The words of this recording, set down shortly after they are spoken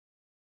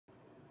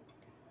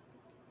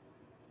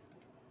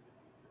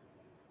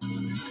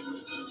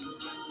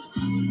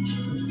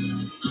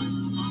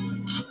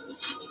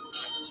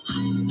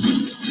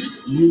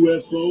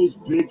UFOs,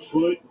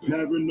 Bigfoot,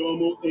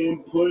 paranormal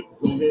input.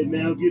 Go ahead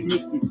now, get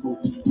mystical.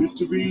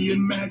 Mystery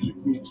and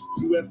magical.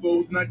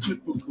 UFOs not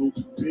typical.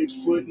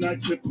 Bigfoot not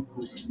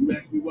typical. You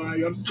ask me why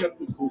I'm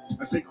skeptical.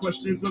 I say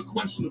questions are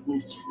questionable.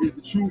 Is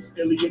the truth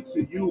alien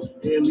to you?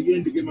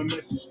 Alien to get my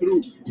message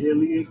through.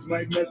 Aliens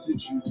might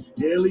message you.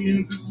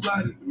 Aliens is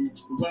sliding through.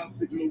 The wild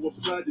signal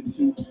applied it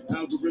to.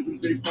 Algorithms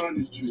they find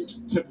is true.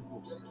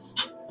 Typical.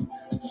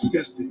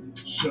 Skeptic.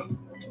 Show.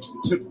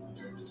 Typical.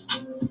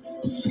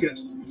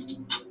 Skeptic.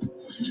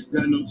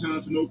 Got no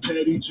time for no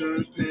petty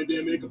germs,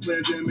 pandemic, a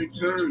pandemic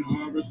turn.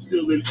 Horror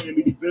still in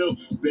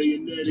Amityville,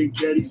 Bayonet in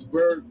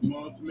Gettysburg,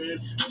 Mothman,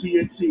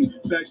 TNT,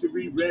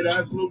 Factory, Red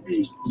Eyes, Glow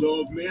Beat,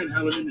 Dog Man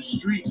howling in the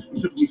street. I'm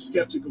typically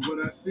skeptic of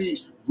what I see.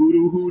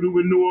 Voodoo Hoodoo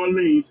in New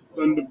Orleans,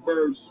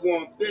 Thunderbird,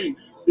 Swamp Thing.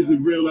 Is it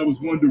real? I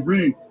was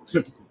wondering.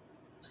 Typical.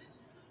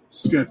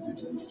 Skeptic.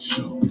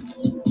 Show.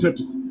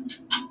 Typical.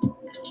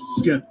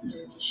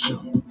 Skeptic.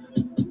 Show.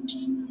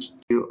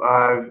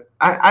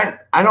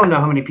 I don't know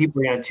how many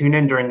people are going to tune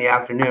in during the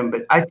afternoon,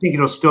 but I think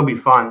it'll still be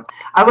fun.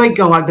 I like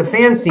going live. The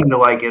fans seem to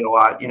like it a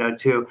lot,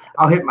 too.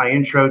 I'll hit my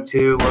intro,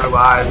 too. We're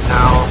live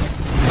now.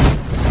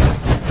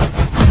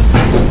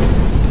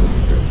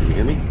 Can you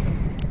hear me?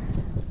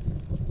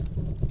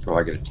 Oh,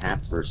 I got to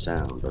tap for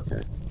sound.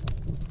 Okay.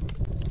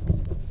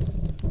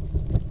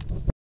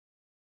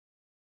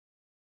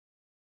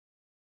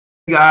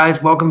 Hey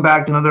guys, welcome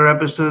back to another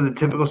episode of the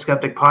Typical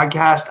Skeptic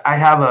Podcast. I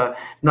have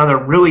another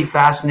really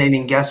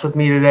fascinating guest with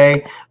me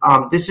today.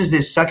 This is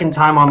his second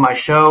time on my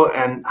show,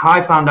 and how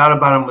I found out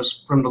about him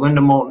was from the Linda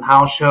Moulton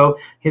Howe show,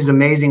 his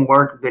amazing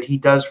work that he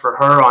does for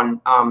her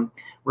on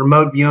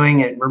remote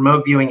viewing and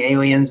remote viewing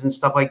aliens and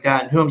stuff like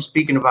that. And who I'm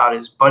speaking about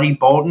is Buddy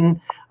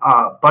Bolton.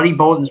 Buddy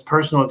Bolton's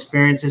personal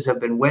experiences have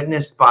been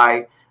witnessed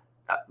by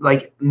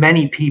like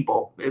many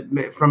people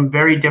from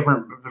very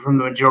different from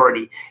the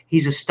majority.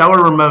 He's a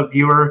stellar remote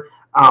viewer,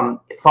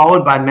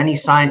 followed by many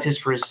scientists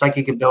for his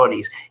psychic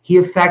abilities. He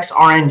affects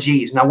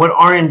RNGs. Now, what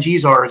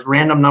RNGs are is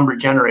random number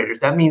generators.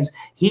 That means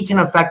he can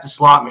affect a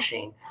slot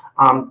machine.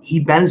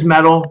 He bends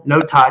metal, no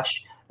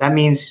touch. That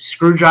means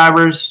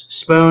screwdrivers,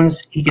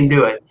 spoons, he can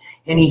do it.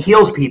 And he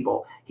heals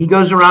people. He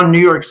goes around New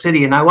York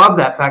City, and I love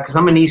that fact because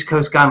I'm an East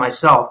Coast guy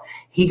myself.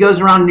 He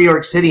goes around New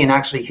York City and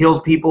actually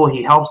heals people.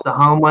 He helps the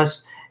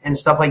homeless and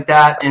stuff like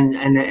that,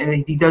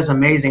 and he does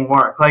amazing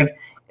work.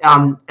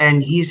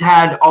 And he's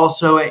had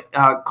also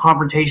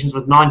confrontations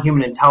with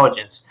non-human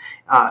intelligence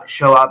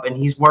show up, and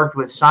he's worked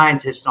with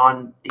scientists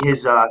on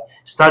his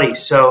studies.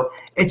 So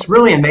it's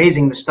really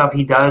amazing the stuff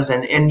he does.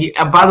 And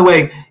by the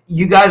way,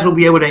 you guys will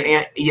be able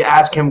to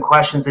ask him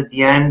questions at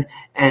the end.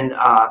 And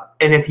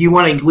if you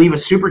want to leave a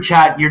super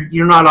chat,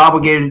 you're not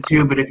obligated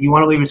to, but if you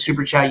want to leave a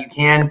super chat, you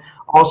can.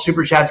 All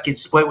super chats get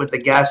split with the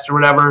guest or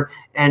whatever.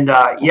 And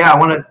I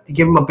want to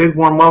give him a big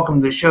warm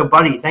welcome to the show.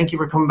 Buddy, thank you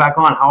for coming back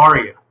on. How are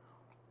you?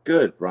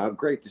 Good, Rob.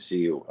 Great to see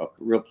you. A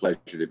real pleasure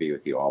to be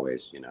with you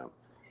always,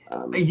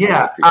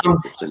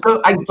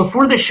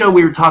 Before the show,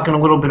 we were talking a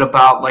little bit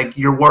about like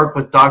your work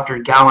with Dr.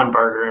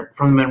 Gallenberger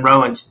from the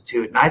Monroe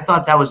Institute. And I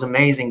thought that was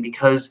amazing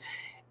because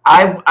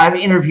I've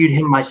interviewed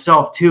him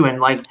myself too. And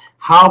like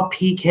how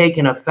PK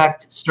can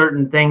affect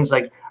certain things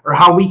or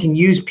how we can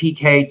use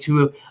PK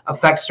to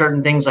affect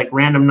certain things like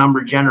random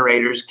number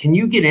generators. Can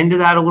you get into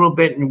that a little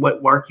bit and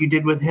what work you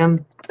did with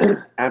him?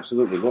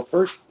 Absolutely. Well,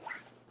 first,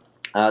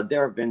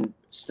 there have been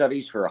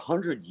studies for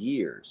 100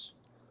 years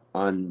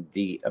on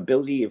the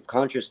ability of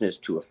consciousness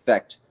to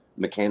affect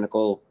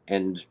mechanical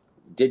and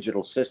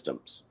digital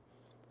systems.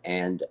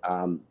 And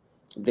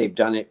they've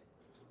done it,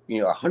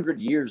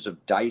 100 years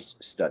of dice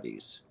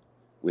studies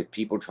with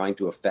people trying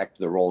to affect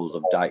the rolls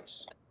of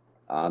dice.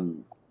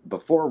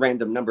 Before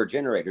random number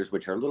generators,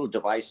 which are little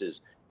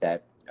devices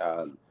that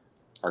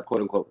are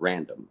quote unquote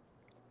random.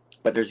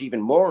 But there's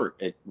even more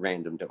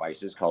random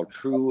devices called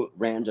true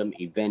random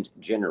event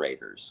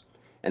generators.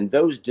 And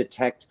those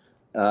detect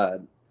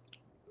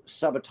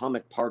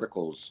subatomic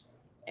particles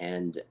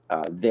and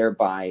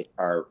thereby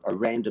are a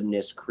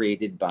randomness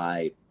created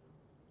by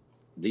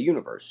the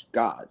universe,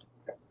 God,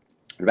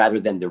 rather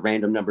than the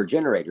random number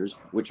generators,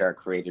 which are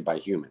created by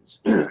humans.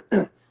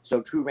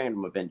 So true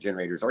random event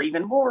generators are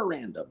even more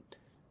random.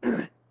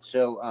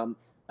 So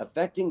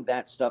affecting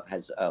that stuff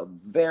has a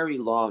very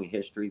long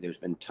history. There's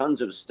been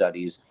tons of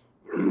studies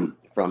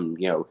from,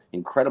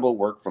 incredible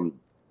work from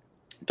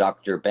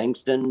Dr.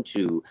 Bankston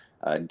to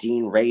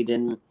Dean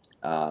Radin,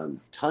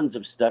 tons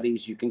of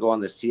studies. You can go on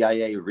the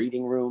CIA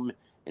reading room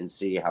and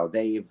see how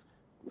they've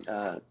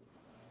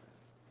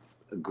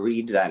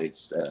agreed that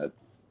it's,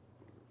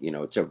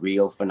 it's a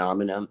real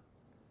phenomenon.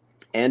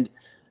 And,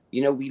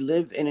 we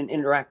live in an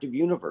interactive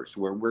universe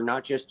where we're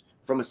not just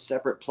from a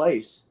separate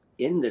place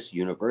in this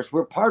universe.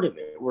 We're part of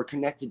it. We're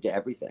connected to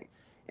everything.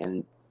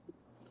 And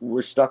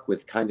we're stuck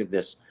with kind of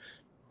this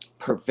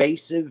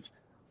pervasive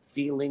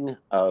feeling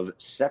of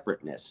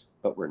separateness,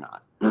 but we're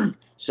not.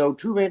 So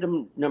true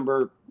random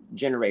number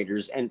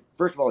generators, and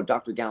first of all,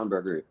 Dr.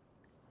 Gallenberger,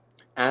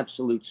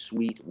 absolute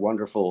sweet,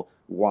 wonderful,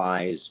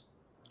 wise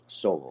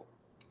soul.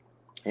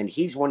 And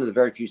he's one of the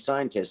very few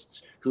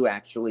scientists who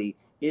actually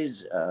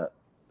is a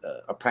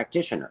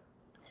practitioner,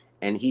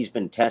 and he's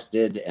been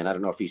tested. And I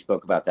don't know if he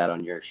spoke about that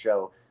on your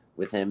show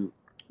with him,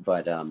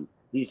 but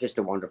he's just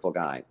a wonderful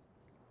guy.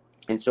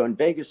 And so in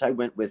Vegas, I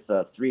went with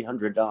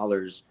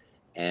 $300,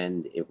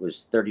 and it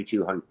was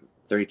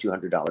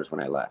 $3,200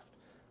 when I left.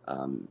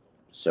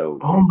 So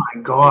oh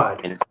my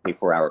God, in a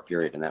 24-hour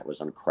period, and that was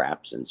on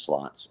craps and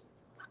slots.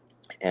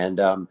 And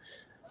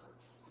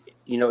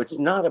you know, it's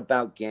not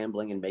about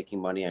gambling and making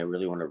money. I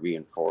really want to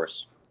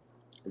reinforce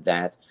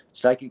that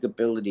psychic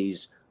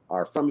abilities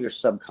are from your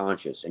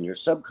subconscious, and your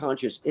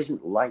subconscious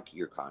isn't like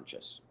your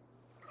conscious.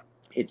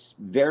 It's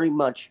very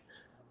much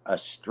a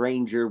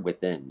stranger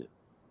within.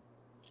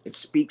 It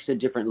speaks a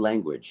different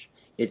language.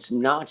 It's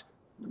not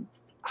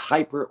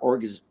hyper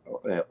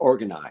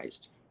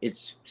organized.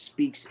 It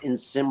speaks in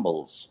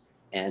symbols,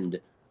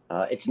 and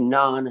it's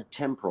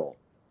non-temporal,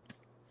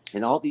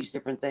 and all these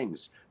different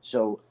things.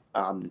 So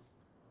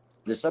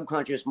the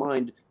subconscious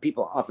mind,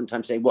 people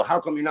oftentimes say, well, how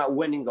come you're not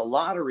winning the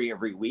lottery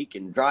every week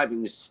and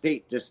driving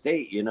state to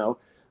state, you know,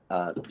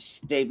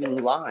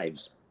 saving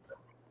lives?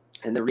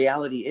 And the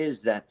reality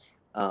is that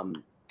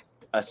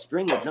a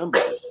string of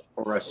numbers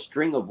or a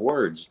string of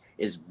words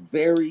is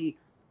very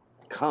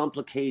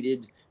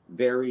complicated,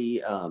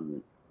 very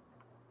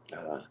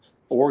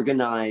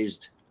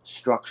organized,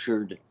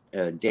 structured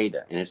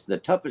data. And it's the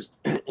toughest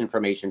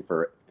information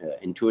for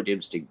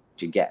intuitives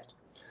to get.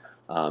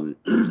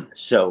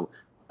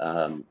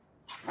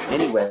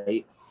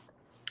 Anyway,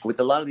 with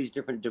a lot of these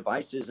different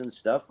devices and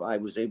stuff, I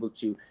was able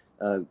to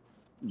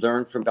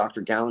learn from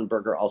Dr.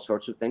 Gallenberger all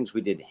sorts of things.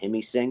 We did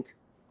HemiSync,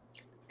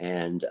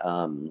 and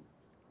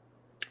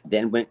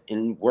then went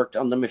and worked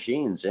on the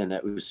machines, and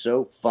it was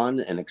so fun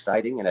and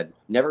exciting. And I'd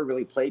never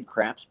really played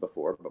craps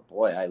before, but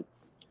boy,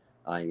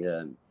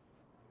 I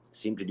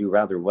seem to do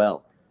rather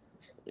well.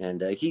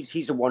 And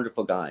he's a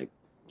wonderful guy,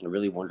 a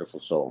really wonderful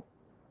soul.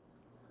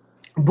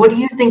 what do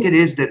you think it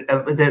is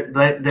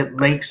that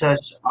makes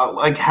us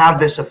like have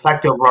this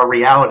effect over our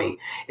reality?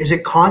 Is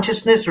it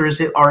consciousness, or is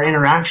it our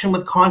interaction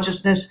with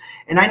consciousness?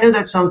 And I know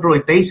that sounds really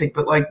basic,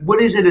 but like,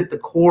 what is it at the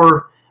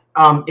core?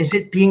 Is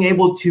it being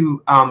able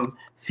to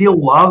feel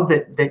love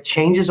that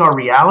changes our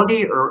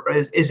reality, or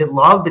is it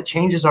love that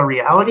changes our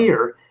reality?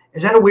 Or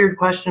is that a weird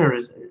question? Or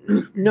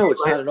no,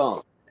 it's not at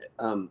all.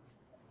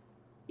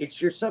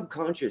 It's your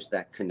subconscious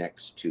that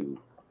connects to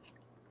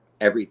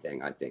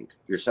everything. I think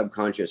your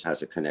subconscious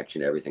has a connection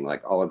to everything,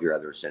 like all of your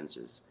other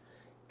senses.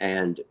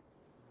 And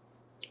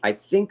I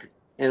think,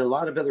 and a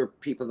lot of other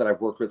people that I've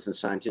worked with in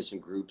scientists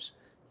and groups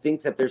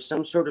think that there's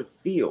some sort of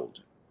field,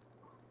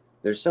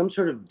 there's some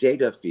sort of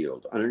data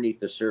field underneath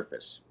the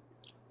surface,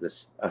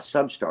 a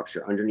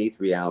substructure underneath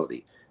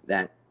reality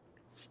that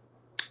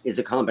is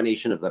a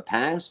combination of the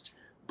past,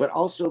 but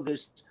also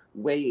this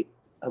way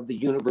of the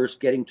universe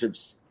getting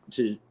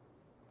to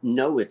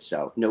know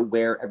itself, know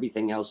where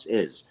everything else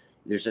is.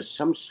 There's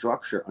some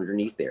structure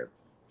underneath there.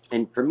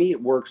 And for me,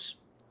 it works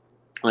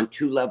on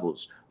two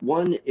levels.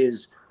 One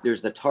is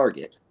there's the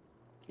target,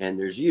 and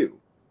there's you.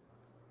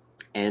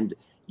 And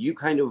you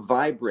kind of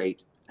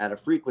vibrate at a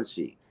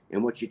frequency.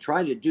 And what you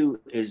try to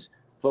do is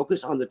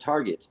focus on the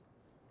target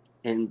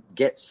and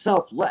get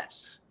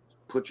selfless.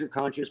 Put your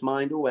conscious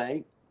mind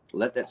away.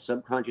 Let that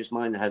subconscious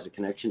mind that has a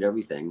connection to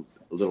everything,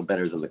 a little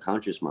better than the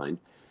conscious mind,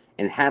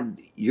 and have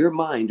your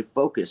mind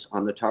focus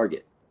on the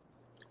target.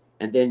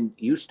 And then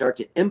you start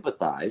to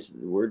empathize,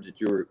 the word that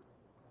you're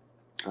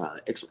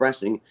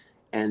expressing,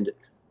 and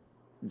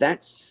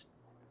that's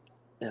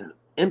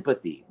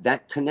empathy,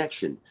 that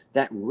connection,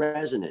 that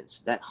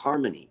resonance, that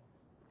harmony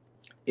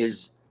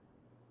is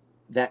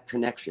that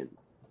connection.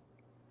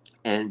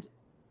 And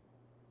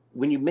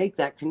when you make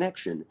that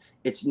connection,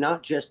 it's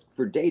not just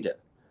for data.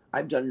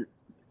 I've done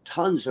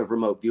tons of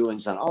remote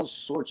viewings on all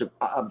sorts of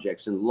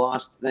objects and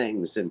lost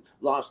things and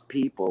lost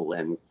people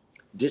and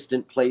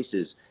distant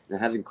places, and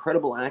had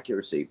incredible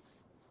accuracy.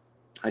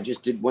 I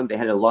just did one. They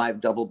had a live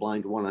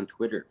double-blind one on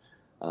Twitter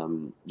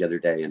the other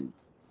day, and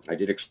I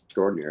did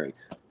extraordinary.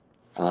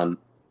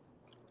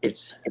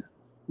 It's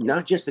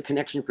not just a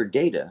connection for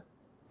data.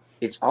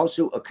 It's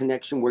also a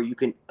connection where you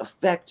can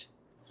affect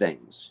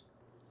things.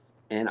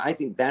 And I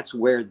think that's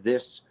where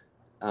this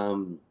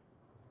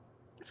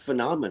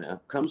phenomena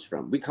comes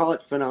from. We call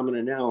it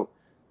phenomena now.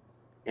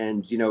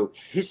 And, you know,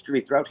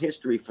 throughout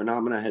history,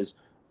 phenomena has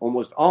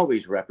almost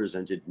always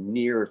represented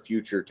near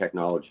future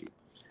technology.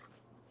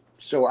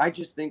 So I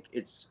just think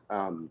it's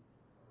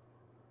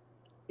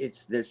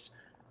this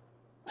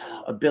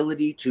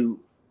ability to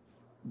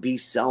be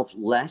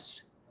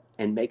selfless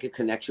and make a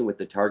connection with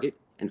the target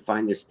and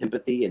find this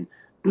empathy. And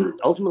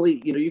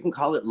ultimately, you know, you can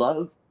call it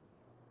love,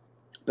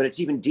 but it's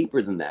even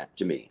deeper than that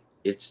to me.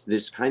 It's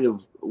this kind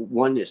of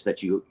oneness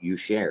that you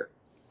share.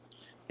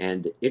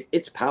 And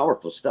it's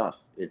powerful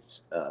stuff.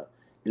 It's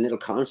and it'll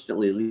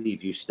constantly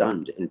leave you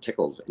stunned and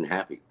tickled and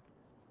happy.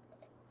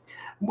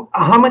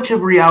 How much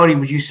of reality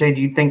would you say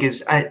do you think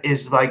is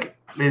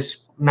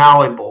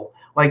malleable?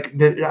 Like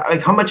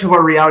how much of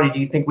our reality do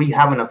you think we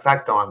have an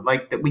effect on?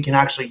 Like that we can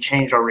actually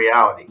change our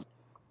reality?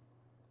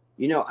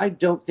 You know, I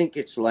don't think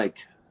it's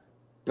like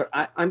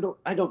but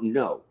I don't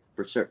know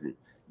for certain.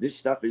 This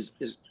stuff is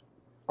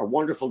a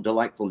wonderful,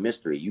 delightful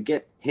mystery. You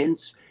get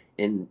hints,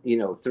 and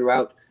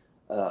throughout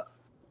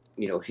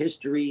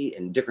history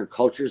and different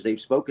cultures,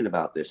 they've spoken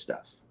about this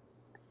stuff.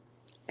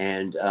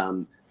 And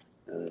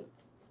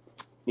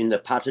in the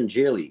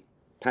Patanjali,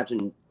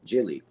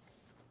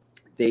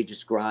 they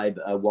describe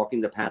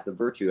walking the path of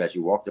virtue. As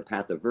you walk the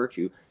path of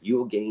virtue, you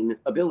will gain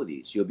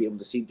abilities. You'll be able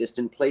to see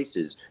distant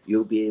places.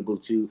 You'll be able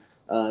to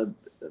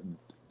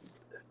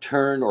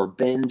turn or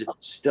bend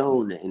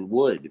stone and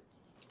wood.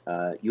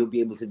 You'll be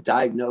able to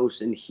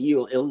diagnose and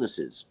heal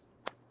illnesses.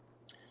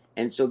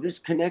 And so this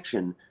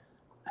connection,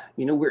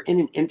 we're in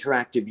an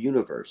interactive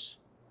universe,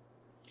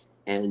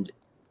 and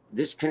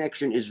this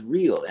connection is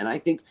real. And I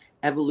think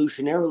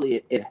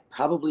evolutionarily, it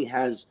probably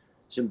has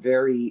some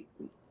very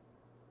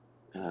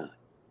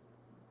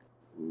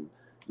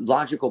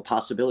logical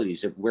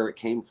possibilities of where it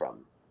came from.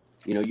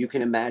 You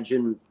can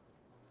imagine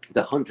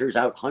the hunters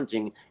out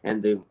hunting,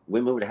 and the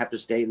women would have to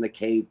stay in the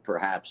cave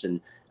perhaps, and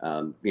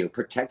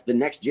protect the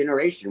next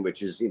generation,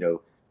 which is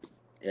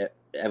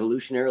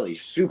evolutionarily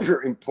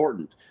super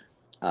important.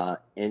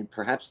 And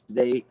perhaps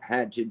they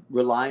had to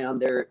rely on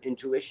their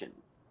intuition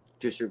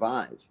to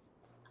survive.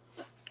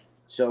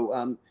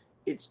 So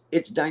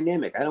it's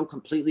dynamic. I don't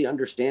completely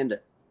understand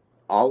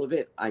all of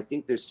it. I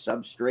think this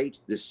substrate,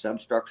 this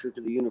substructure to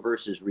the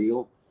universe is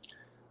real.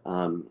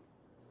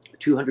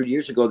 200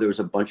 years ago, there was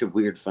a bunch of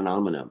weird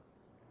phenomena,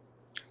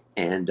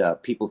 and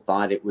people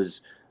thought it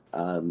was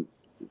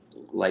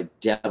like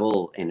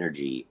devil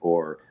energy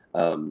or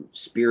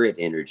spirit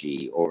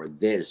energy or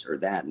this or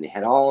that. And they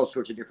had all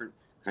sorts of different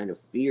kind of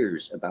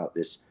fears about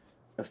this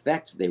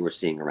effect they were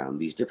seeing around,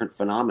 these different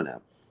phenomena.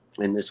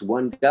 And this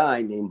one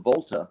guy named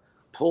Volta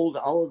pulled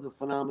all of the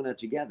phenomena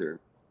together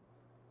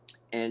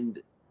and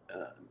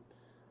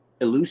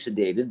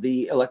elucidated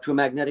the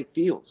electromagnetic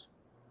field.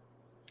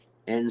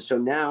 And so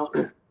now,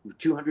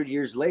 200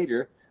 years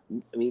later,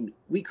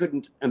 we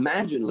couldn't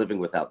imagine living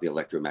without the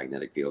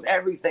electromagnetic field.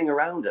 Everything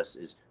around us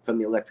is from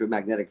the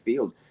electromagnetic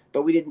field,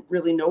 but we didn't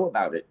really know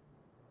about it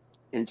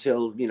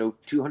until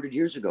 200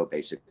 years ago,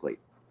 basically.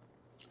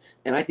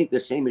 And I think the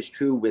same is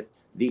true with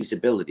these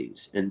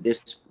abilities and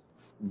this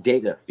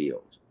data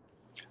field.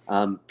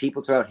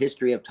 People throughout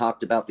history have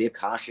talked about the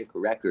Akashic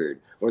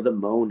record, or the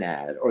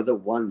monad, or the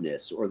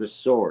oneness, or the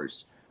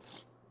source.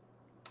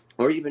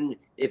 Or even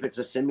if it's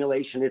a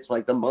simulation, it's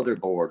like the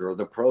motherboard or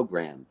the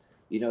program.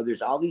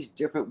 There's all these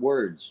different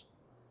words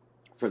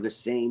for the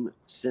same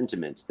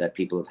sentiment that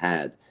people have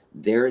had.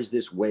 There is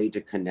this way to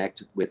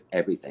connect with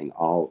everything,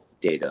 all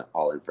data,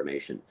 all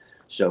information.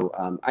 So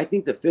I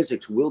think the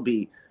physics will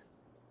be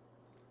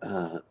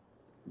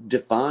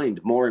defined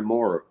more and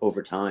more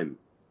over time.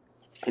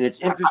 And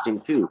it's interesting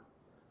too.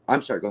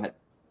 I'm sorry, go ahead.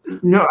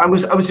 No, I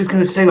was just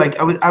going to say, like,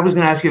 I was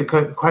going to ask you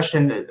a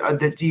question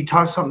that you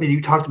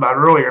talked about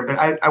earlier, but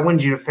I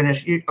wanted you to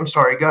finish. I'm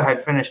sorry, go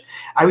ahead, finish.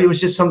 It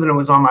was just something that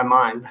was on my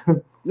mind.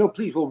 No,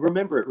 please. Well,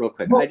 remember it real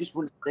quick. I just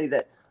wanted to say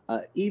that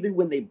even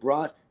when they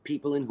brought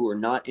people in who are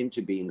not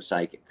into being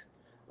psychic,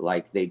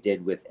 like they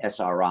did with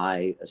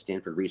SRI, a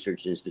Stanford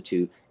Research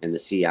Institute, and the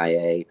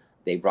CIA,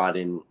 they brought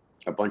in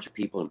a bunch of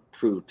people and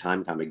proved time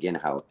and time again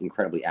how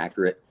incredibly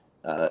accurate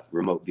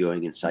remote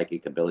viewing and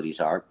psychic abilities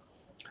are.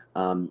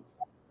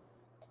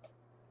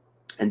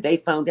 And they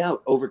found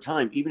out over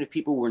time, even if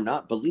people were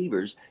not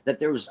believers, that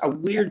there was a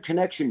weird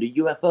connection to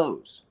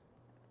UFOs.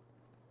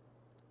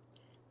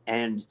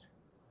 And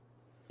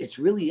it's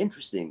really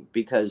interesting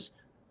because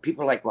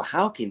people are like, well,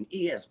 how can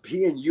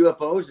ESP and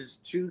UFOs, it's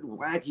two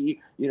wacky,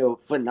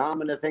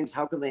 phenomena things,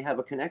 how can they have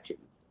a connection?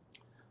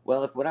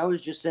 Well, if what I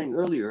was just saying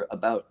earlier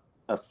about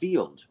a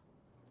field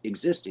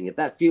existing, if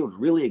that field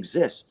really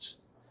exists,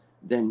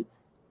 then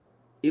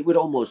it would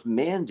almost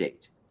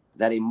mandate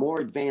that a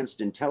more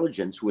advanced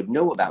intelligence would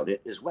know about it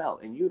as well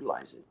and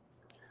utilize it.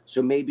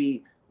 So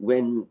maybe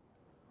when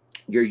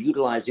you're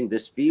utilizing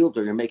this field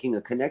or you're making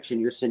a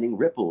connection, you're sending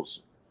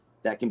ripples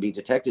that can be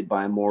detected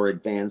by a more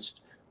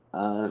advanced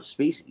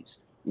species.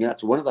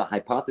 That's one of the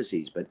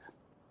hypotheses, but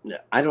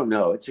I don't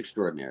know. It's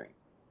extraordinary.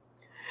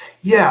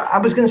 Yeah, I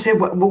was going to say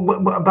what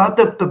about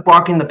the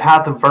walking the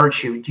path of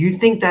virtue. Do you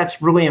think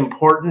that's really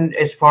important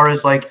as far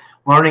as like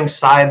learning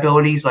psi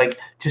abilities, like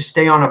to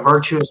stay on a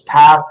virtuous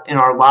path in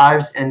our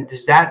lives? And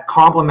does that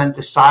complement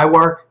the psi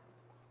work?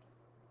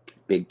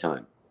 Big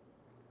time.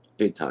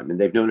 And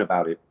they've known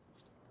about it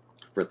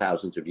for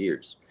thousands of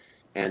years.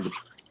 And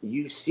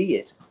you see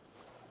it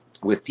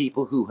with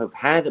people who have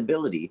had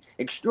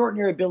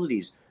extraordinary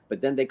abilities, but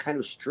then they kind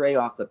of stray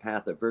off the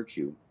path of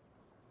virtue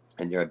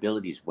and their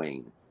abilities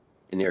wane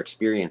and their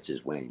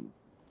experiences wane.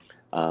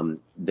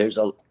 There's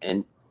a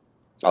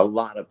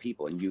lot of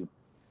people, and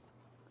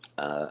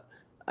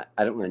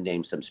I don't want to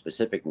name some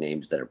specific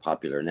names that are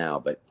popular now,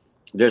 but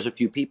there's a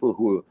few people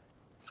who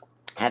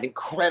had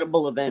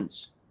incredible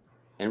events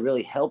and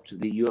really helped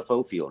the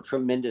UFO field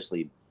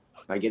tremendously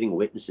by getting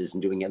witnesses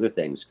and doing other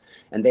things.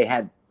 And they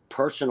had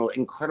personal,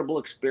 incredible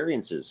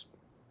experiences.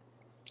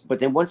 But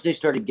then once they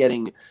started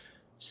getting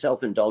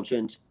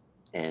self-indulgent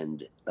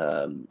and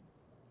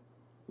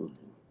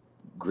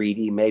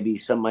greedy, maybe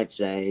some might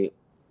say.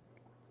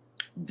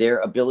 Their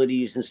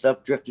abilities and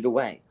stuff drifted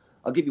away.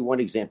 I'll give you one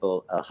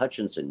example.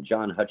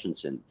 John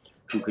Hutchinson,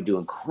 who could do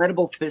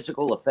incredible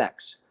physical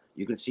effects.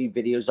 You can see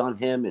videos on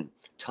him, and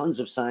tons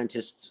of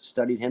scientists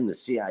studied him. The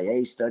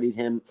CIA studied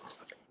him,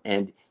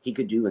 and he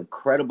could do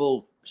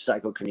incredible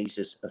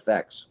psychokinesis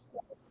effects.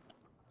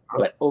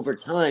 But over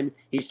time,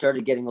 he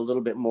started getting a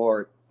little bit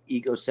more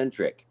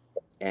egocentric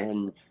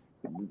and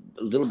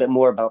a little bit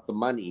more about the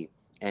money,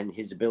 and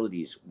his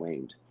abilities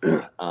waned.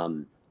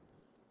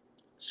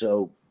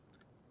 So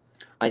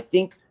I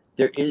think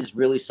there is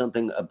really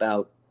something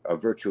about a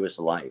virtuous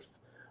life.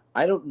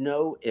 I don't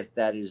know if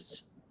that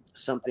is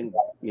something,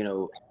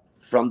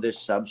 from this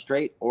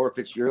substrate, or if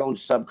it's your own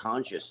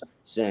subconscious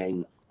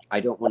saying, I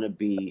don't want to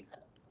be,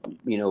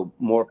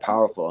 more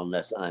powerful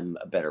unless I'm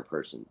a better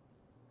person.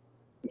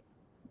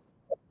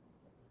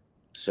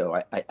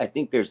 So I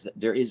think there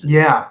is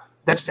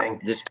that's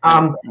thing. This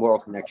kind of moral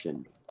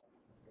connection.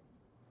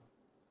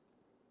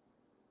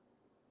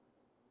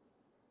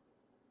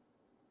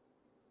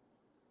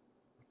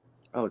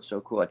 Oh, it's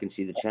so cool. I can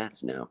see the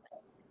chats now.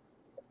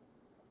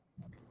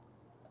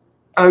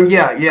 Oh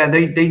yeah.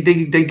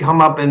 They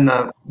come up in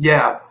the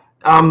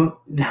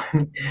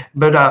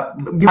but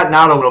you gotten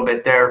out a little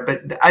bit there.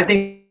 But I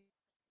think.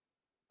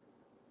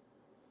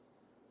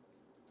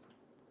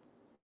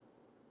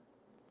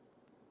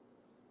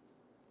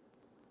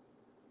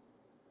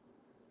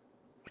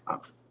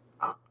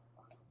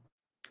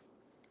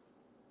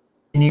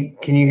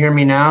 Can you hear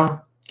me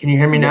now? Can you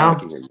hear me now? I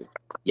can hear you.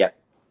 Yep.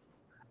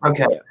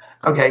 Okay. Yeah.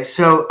 Okay.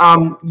 So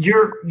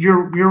your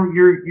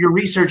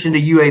research into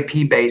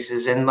UAP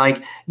bases, and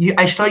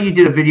I saw you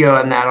did a video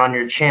on that on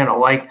your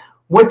channel. Like,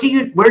 where do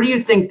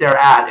you think they're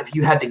at, if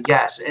you had to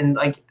guess? And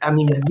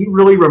have you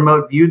really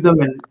remote viewed them,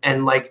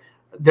 and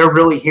they're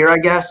really here, I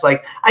guess?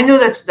 I know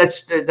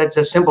that's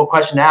a simple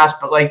question to ask,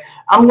 but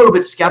I'm a little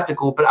bit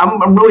skeptical, but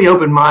I'm really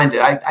open-minded.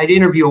 I'd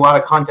interview a lot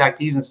of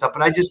contactees and stuff,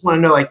 but I just want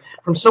to know,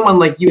 from someone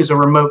like you as a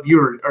remote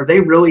viewer, are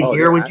they really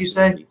here, would you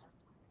say?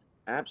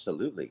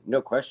 Absolutely.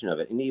 No question of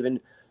it. And even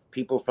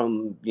people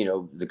from,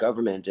 the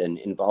government and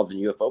involved in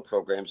UFO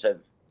programs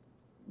have,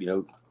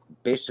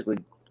 basically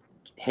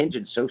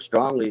hinted so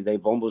strongly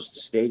they've almost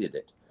stated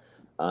it.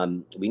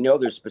 We know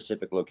there's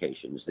specific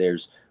locations.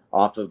 There's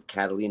off of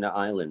Catalina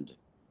Island,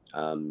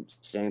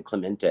 San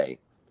Clemente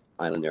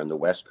Island there on the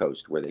west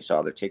coast, where they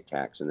saw the Tic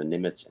Tacs and the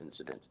Nimitz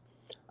incident.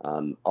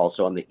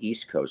 Also on the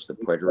east coast, the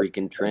Puerto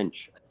Rican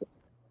Trench.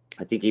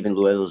 I think even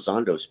Luis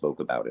Elizondo spoke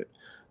about it.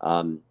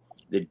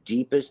 The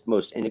deepest,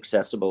 most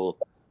inaccessible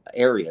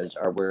areas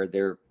are where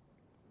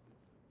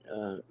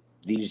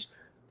these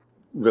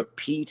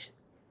repeat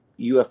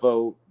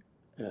UFO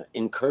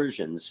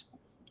incursions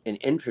and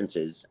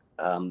entrances,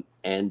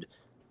 and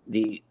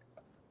the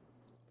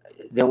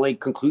only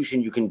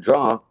conclusion you can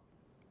draw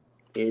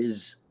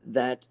is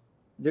that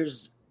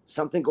there's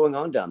something going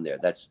on down there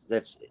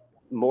that's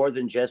more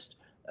than just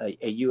a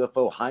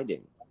UFO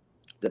hiding,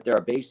 that there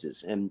are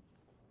bases. And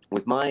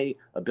with my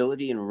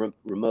ability in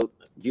remote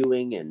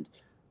viewing and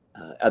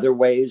other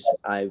ways,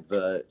 I've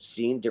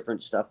seen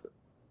different stuff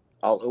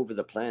all over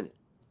the planet.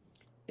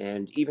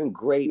 And even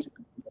great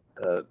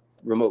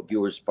remote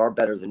viewers, far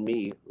better than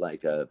me,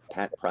 like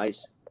Pat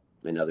Price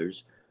and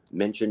others,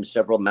 mentioned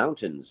several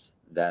mountains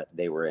that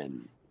they were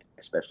in,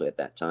 especially at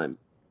that time.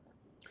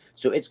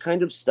 So it's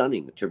kind of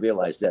stunning to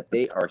realize that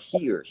they are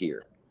here.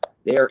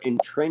 They are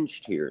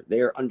entrenched here.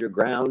 They are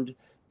underground.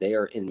 They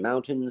are in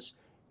mountains.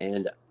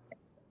 And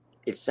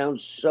it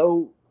sounds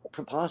so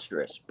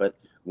preposterous, but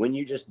when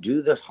you just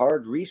do the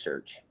hard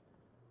research,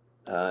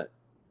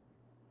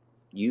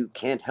 you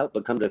can't help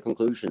but come to the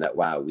conclusion that,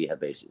 wow, we have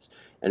bases.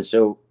 And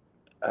so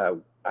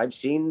I've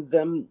seen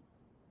them,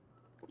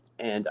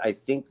 and I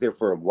think they're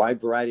for a wide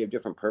variety of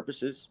different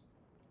purposes.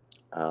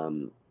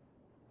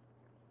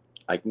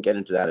 I can get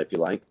into that if you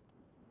like.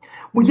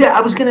 Well, yeah,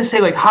 I was going to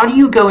say, how do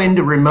you go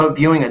into remote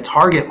viewing a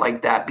target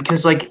like that?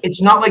 Because,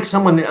 it's not like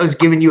someone is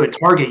giving you a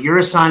target. You're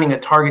assigning a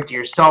target to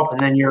yourself, and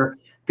then you're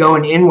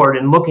going inward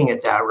and looking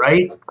at that,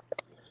 right?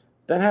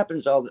 That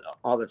happens all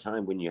the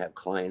time when you have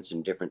clients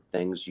and different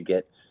things. You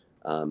get,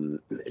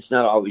 it's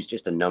not always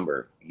just a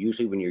number.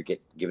 Usually when you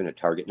get given a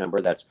target number,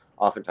 that's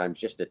oftentimes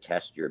just to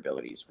test your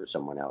abilities for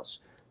someone else.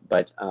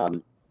 But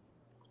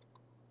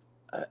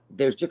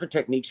there's different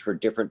techniques for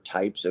different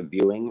types of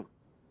viewing.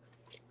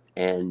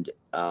 And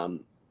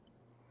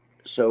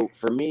so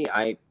for me,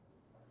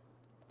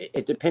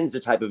 it depends the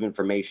type of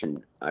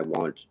information I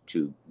want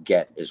to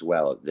get as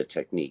well, the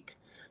technique.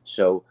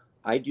 So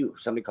I do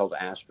something called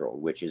astral,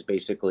 which is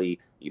basically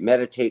you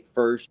meditate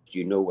first,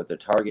 you know what the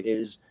target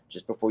is.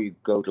 Just before you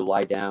go to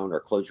lie down or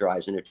close your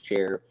eyes in a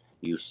chair,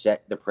 you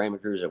set the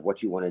parameters of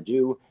what you want to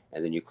do,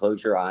 and then you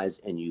close your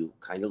eyes and you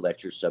kind of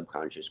let your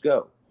subconscious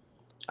go.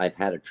 I've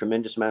had a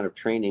tremendous amount of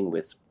training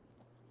with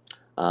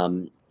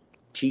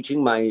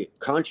teaching my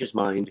conscious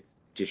mind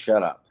to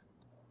shut up.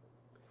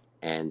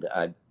 And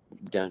I've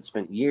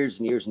spent years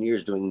and years and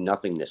years doing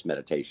nothingness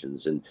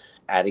meditations and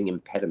adding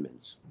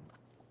impediments,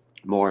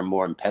 more and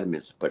more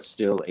impediments, but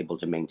still able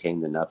to maintain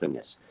the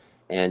nothingness.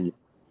 And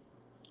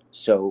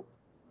So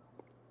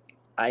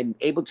I'm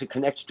able to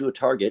connect to a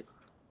target.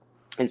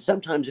 And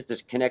sometimes if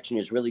the connection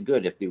is really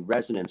good, if the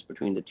resonance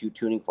between the two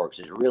tuning forks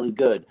is really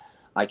good,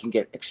 I can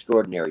get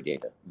extraordinary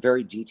data,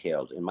 very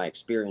detailed. And my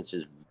experience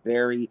is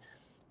very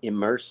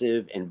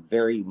immersive and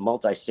very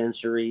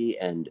multisensory,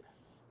 and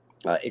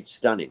it's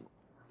stunning.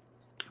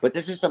 But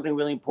this is something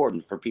really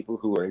important for people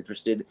who are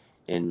interested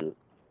in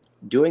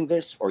doing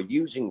this or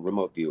using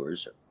remote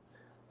viewers.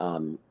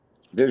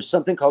 There's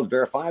something called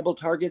verifiable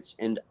targets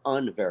and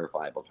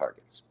unverifiable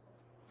targets.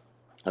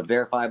 A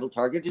verifiable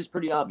target is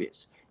pretty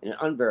obvious, and an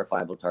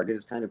unverifiable target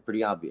is kind of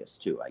pretty obvious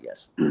too, I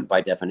guess,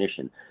 by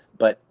definition.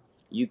 But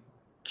you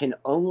can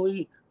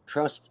only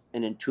trust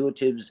an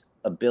intuitive's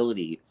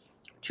ability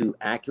to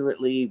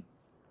accurately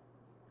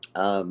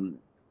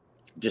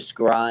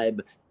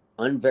describe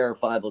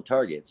unverifiable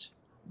targets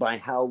by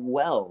how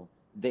well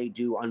they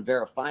do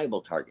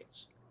unverifiable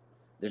targets.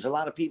 There's a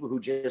lot of people who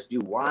just do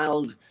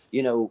wild,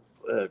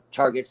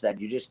 targets that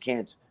you just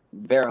can't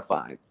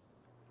verify.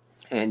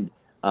 And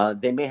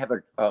they may have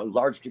a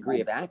large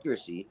degree of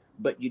accuracy,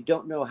 but you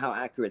don't know how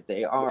accurate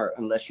they are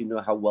unless you know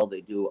how well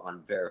they do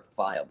on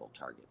verifiable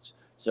targets.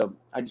 So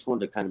I just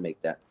wanted to kind of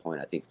make that point.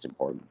 I think it's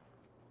important.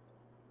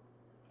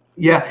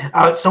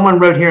 Yeah, someone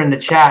wrote here in the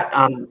chat.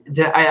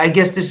 I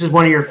guess this is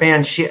one of your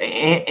fans.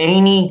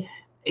 Annie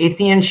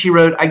Athean. She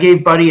wrote, "I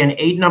gave Buddy an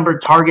 8-number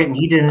target, and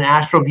he did an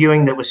astral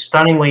viewing that was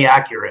stunningly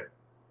accurate."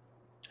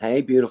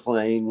 Hey, beautiful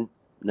Aine.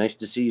 Nice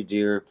to see you,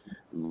 dear.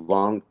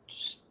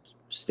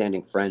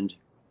 Long-standing friend.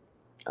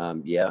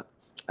 Yeah,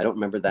 I don't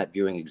remember that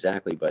viewing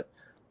exactly, but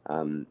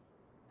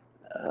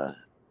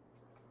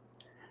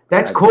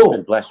that's I've cool. just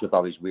been blessed with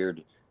all these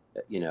weird,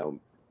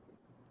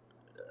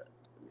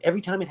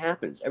 every time it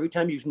happens, every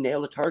time you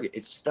nail a target,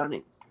 it's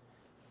stunning.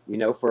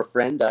 For a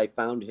friend, I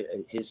found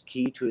his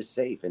key to his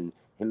safe, and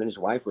him and his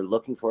wife were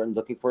looking for it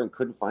and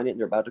couldn't find it, and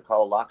they're about to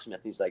call a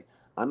locksmith. He's like,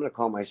 "I'm going to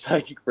call my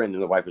psychic friend,"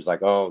 and the wife was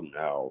like, "Oh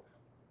no."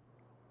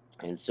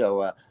 And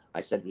so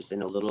I said it was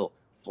in a little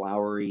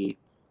flowery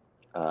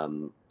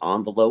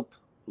envelope,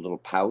 a little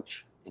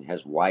pouch, and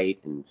has white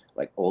and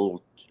like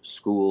old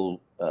school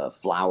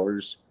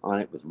flowers on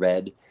it with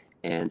red,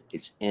 and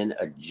it's in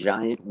a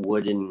giant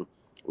wooden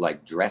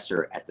like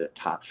dresser at the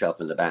top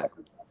shelf in the back,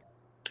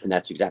 and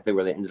that's exactly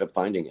where they ended up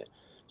finding it.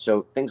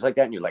 So things like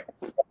that, and you're like,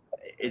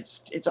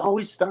 it's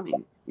always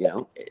stunning,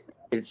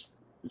 it's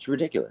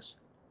ridiculous.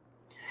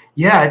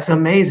 Yeah, it's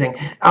amazing.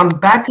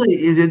 Back to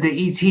the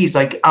ETs.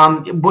 Like,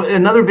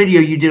 another video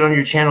you did on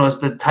your channel is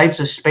the types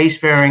of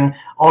spacefaring,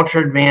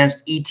 ultra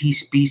advanced ET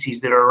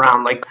species that are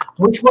around. Like,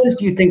 which ones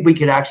do you think we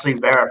could actually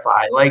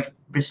verify? Like,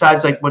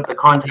 besides like what the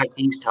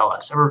contactees tell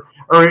us, or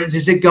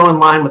does it go in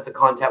line with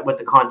what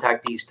the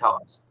contactees tell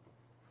us?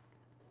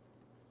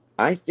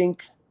 I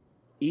think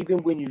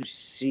even when you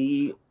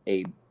see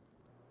a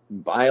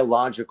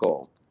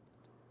biological,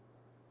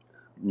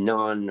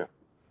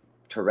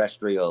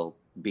 non-terrestrial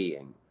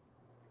being,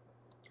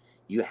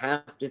 you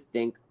have to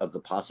think of the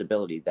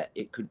possibility that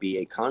it could be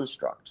a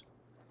construct.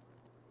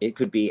 It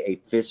could be a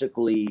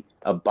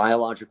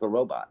biological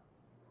robot.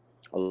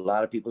 A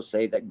lot of people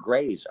say that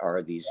grays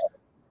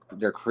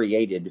they're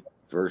created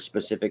for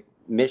specific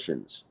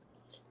missions.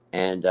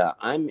 And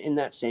I'm in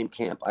that same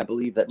camp. I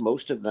believe that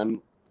most of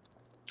them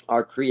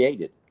are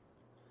created.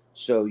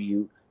 So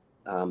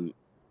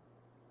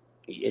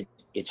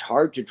it's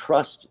hard to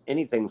trust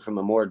anything from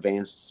a more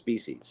advanced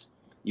species.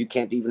 You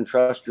can't even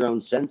trust your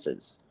own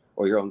senses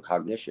or your own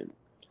cognition.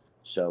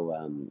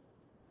 So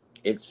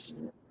it's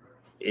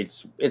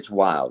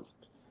wild.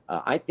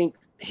 I think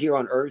here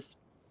on Earth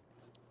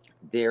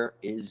there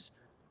is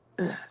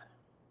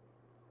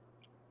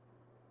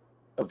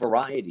a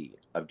variety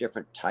of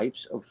different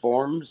types of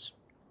forms,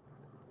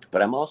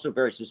 but I'm also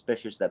very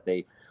suspicious that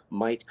they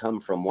might come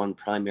from one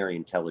primary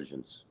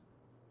intelligence.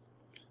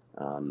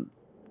 And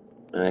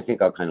I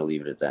think I'll kind of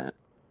leave it at that.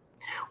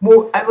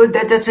 Well,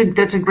 that's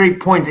a great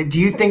point. Do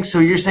you think so?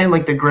 You're saying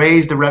like the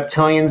Greys, the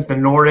Reptilians, the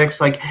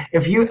Nordics. Like,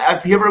 if you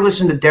ever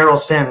listen to Daryl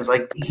Sims,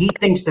 like he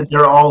thinks that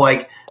they're all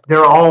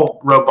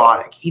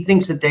robotic. He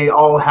thinks that they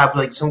all have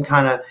like some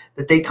kind of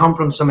that they come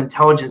from some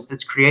intelligence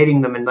that's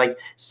creating them and like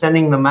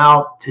sending them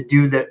out to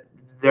do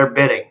their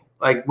bidding,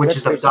 like which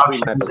is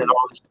abductions and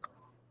all this.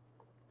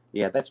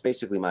 Yeah, that's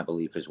basically my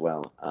belief as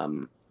well.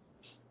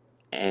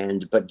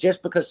 But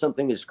just because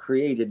something is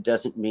created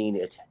doesn't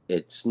mean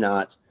it's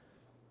not.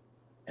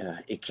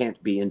 It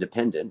can't be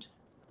independent,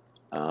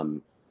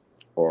 or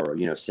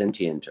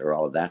sentient, or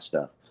all of that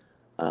stuff.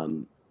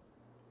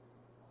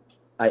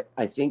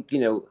 I think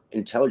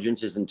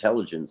intelligence is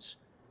intelligence,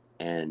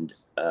 and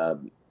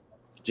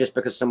just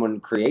because someone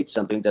creates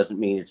something doesn't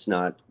mean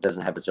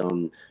doesn't have its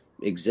own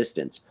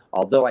existence.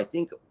 Although I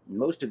think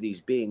most of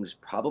these beings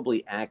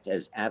probably act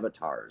as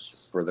avatars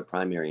for the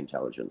primary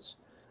intelligence,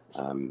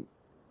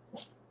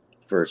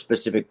 for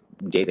specific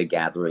data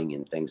gathering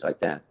and things like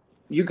that.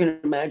 You can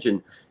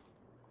imagine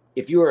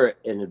if you were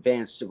an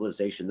advanced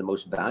civilization, the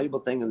most valuable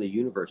thing in the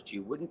universe to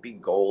you wouldn't be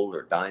gold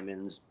or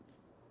diamonds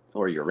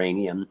or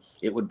uranium.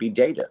 It would be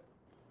data.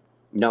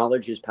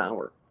 Knowledge is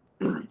power.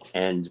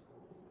 And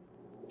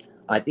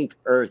I think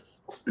Earth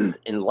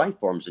and life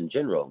forms in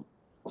general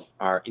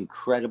are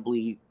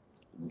incredibly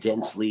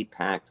densely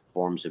packed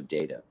forms of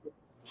data.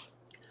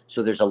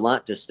 So there's a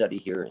lot to study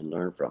here and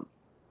learn from.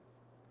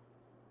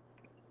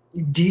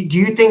 Do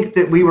you think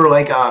that we were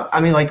like I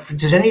mean, like,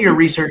 does any of your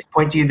research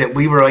point to you that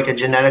we were like a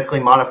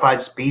genetically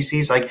modified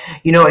species? Like,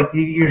 like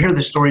you hear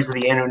the stories of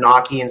the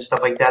Anunnaki and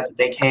stuff like that, that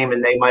they came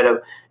and they might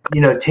have,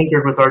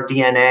 tinkered with our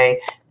DNA.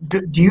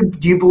 Do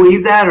you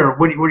believe that, or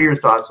what are your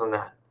thoughts on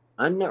that?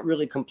 I'm not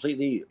really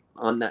completely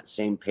on that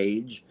same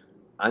page.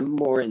 I'm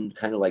more in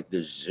kind of like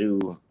the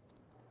zoo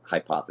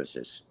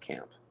hypothesis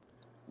camp,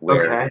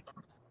 where, Okay.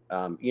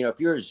 if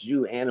you're a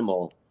zoo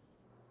animal,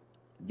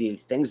 the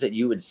things that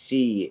you would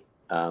see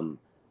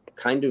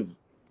kind of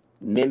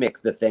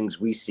mimic the things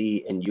we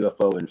see in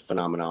UFO and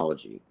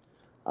phenomenology.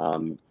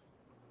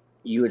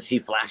 You would see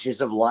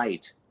flashes of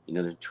light,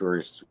 the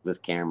tourists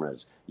with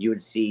cameras. You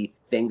would see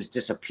things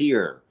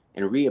disappear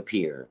and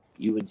reappear.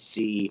 You would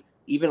see,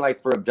 even like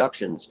for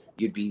abductions,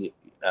 you'd be,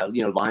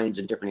 lions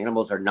and different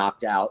animals are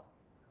knocked out.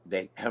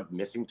 They have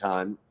missing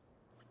time.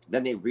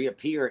 Then they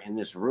reappear in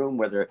this room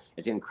where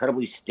it's an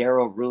incredibly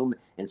sterile room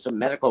and some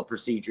medical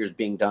procedures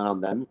being done on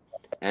them.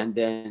 And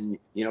then,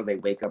 they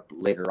wake up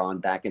later on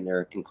back in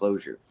their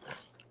enclosure.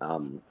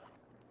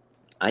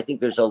 I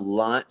think there's a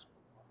lot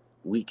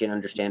we can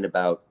understand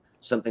about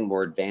something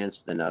more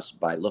advanced than us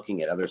by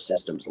looking at other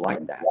systems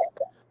like that,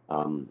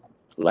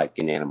 like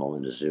an animal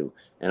in a zoo.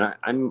 And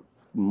I'm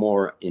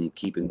more in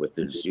keeping with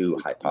the zoo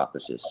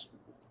hypothesis,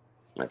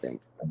 I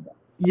think.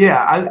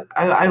 Yeah,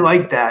 I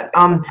like that.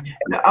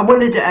 I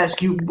wanted to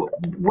ask you,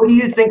 what do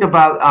you think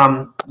about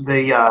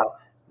the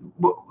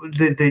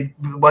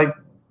like,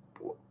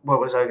 what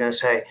was I going to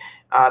say?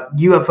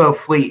 UFO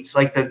fleets,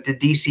 like the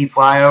DC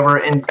flyover,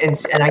 and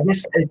I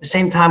guess at the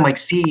same time, like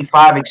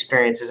CE5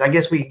 experiences. I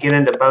guess we could get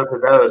into both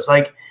of those.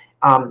 Like,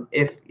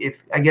 if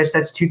I guess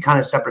that's two kind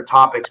of separate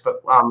topics,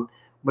 but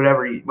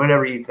whatever you want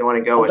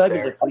to go I'll with dive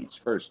there. into fleets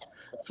first.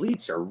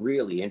 Fleets are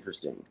really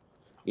interesting.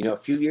 A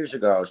few years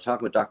ago, I was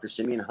talking with Dr.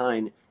 Simeon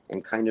Hine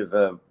and kind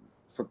of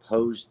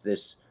proposed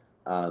this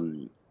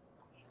fractal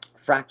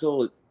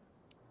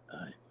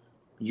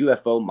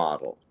UFO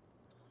model.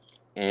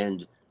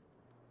 And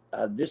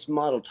this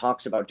model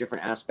talks about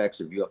different aspects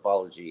of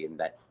ufology, and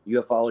that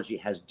ufology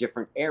has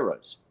different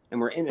eras. And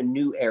we're in a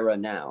new era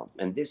now.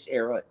 And this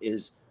era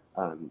is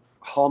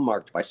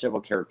hallmarked by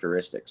several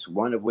characteristics,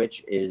 one of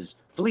which is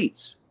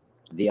fleets.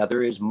 The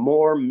other is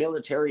more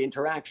military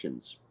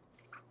interactions.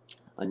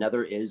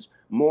 Another is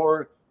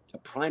more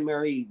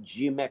primary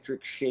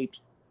geometric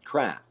shaped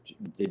craft,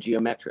 the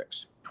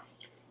geometrics.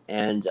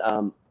 And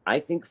I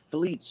think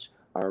fleets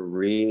are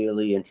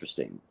really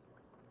interesting.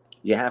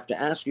 You have to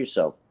ask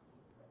yourself,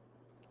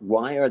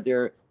 why are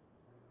there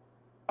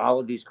all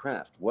of these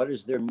craft? What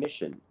is their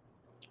mission?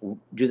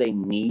 Do they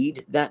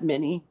need that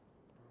many?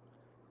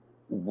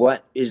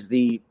 What is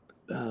the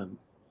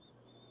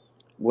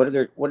what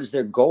is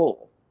their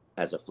goal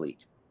as a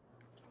fleet?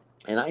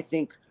 And I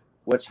think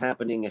what's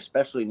happening,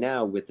 especially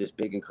now with this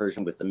big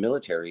incursion with the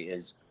military,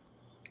 is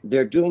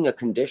they're doing a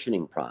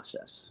conditioning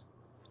process.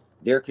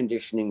 They're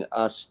conditioning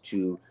us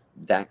to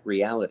that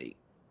reality.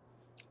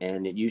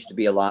 And it used to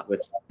be a lot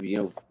with,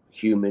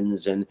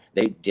 humans, and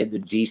they did the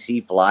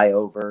DC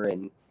flyover,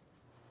 and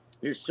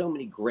there's so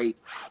many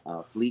great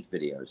fleet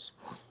videos.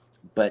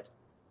 But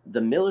the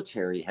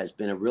military has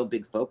been a real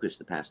big focus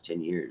the past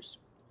 10 years.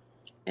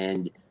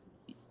 And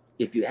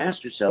if you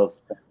ask yourself,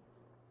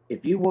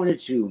 if you wanted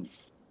to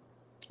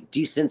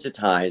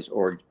desensitize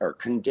or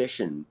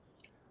condition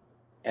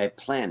a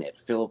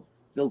planet filled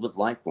with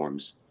life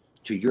forms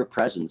to your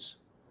presence,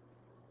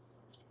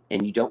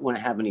 and you don't want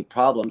to have any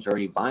problems or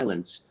any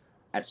violence,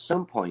 at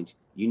some point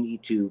you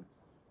need to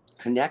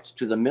connect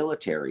to the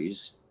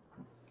militaries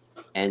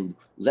and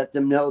let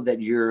them know that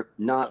you're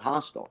not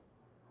hostile.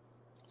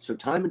 So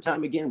time and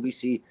time again, we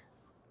see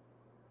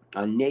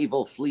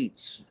naval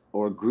fleets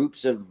or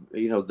groups of,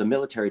 the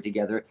military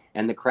together,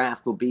 and the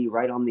craft will be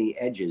right on the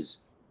edges,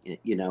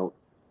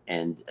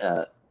 and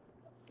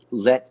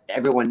let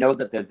everyone know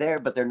that they're there,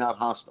 but they're not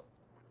hostile.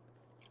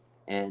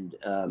 And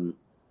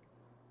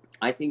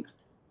I think,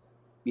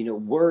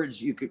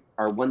 words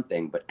are one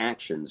thing, but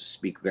actions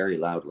speak very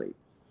loudly.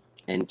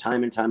 And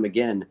time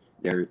again,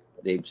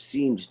 they've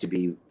seemed to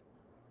be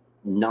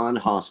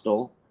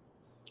non-hostile,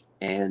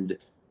 and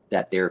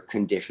that they're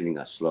conditioning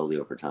us slowly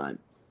over time.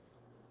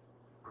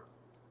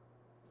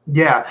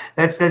 Yeah,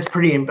 that's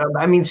pretty.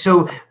 I mean,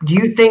 so do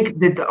you think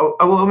that?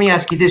 Well, let me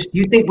ask you this: do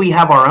you think we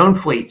have our own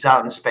fleets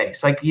out in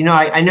space? Like,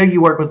 I know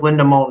you work with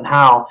Linda Moulton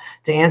Howe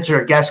to answer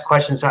a guest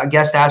question. So a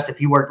guest asked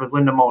if you worked with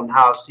Linda Moulton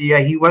Howe. So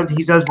yeah, he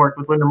does work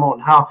with Linda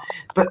Moulton Howe.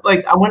 But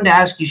like, I wanted to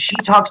ask you. She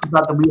talks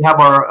about that we have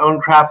our own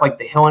craft, like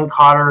the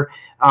Hillenkotter,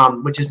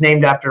 which is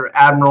named after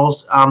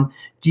admirals.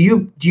 Do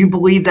you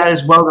believe that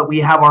as well? That we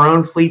have our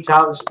own fleets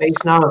out in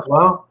space now as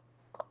well?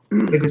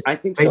 I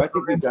think so. I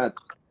think we've got.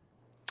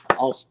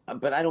 Also,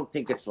 but I don't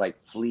think it's like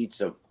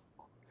fleets of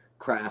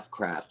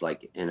craft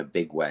like in a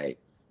big way.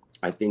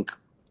 I think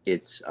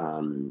it's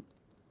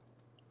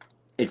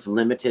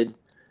limited.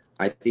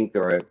 I think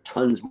there are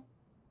tons.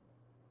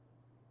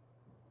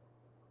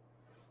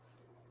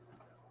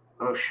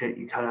 Oh shit,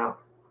 you cut out.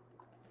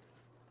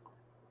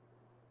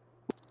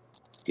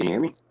 Can you hear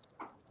me?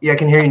 Yeah, I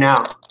can hear you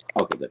now.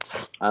 Okay, good.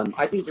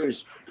 I think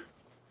there's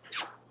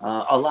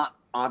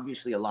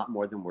obviously a lot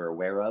more than we're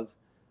aware of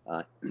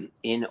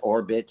in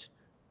orbit,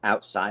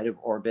 outside of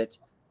orbit.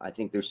 I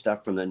think there's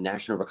stuff from the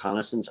National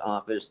Reconnaissance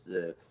Office,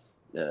 the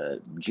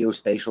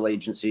Geospatial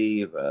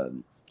Agency,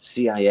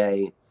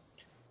 CIA,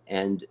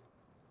 and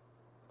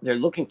they're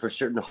looking for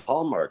certain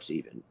hallmarks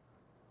even.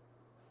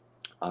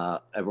 A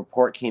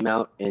report came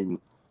out and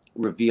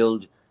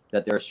revealed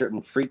that there are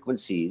certain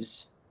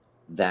frequencies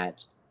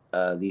that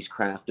these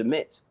craft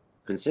emit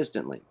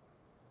consistently.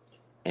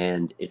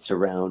 And it's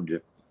around,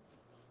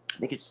 I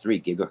think it's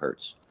 3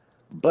 gigahertz.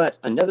 But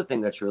another thing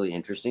that's really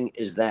interesting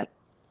is that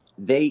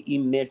they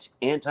emit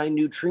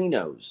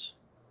antineutrinos.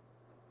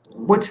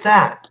 What's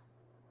that?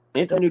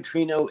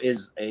 Antineutrino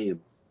is a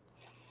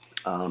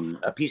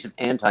piece of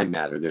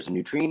antimatter. There's a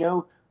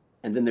neutrino,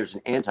 and then there's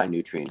an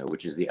antineutrino,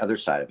 which is the other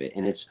side of it.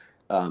 And it's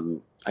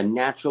a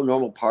natural,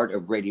 normal part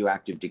of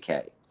radioactive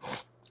decay.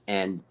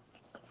 And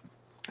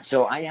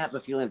so I have a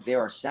feeling that there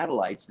are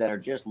satellites that are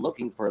just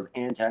looking for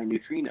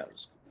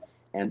antineutrinos.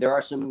 And there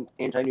are some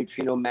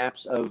antineutrino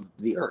maps of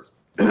the Earth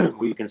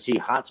where you can see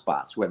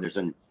hotspots where there's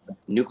a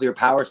nuclear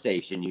power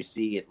station. You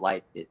see it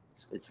light,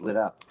 it's lit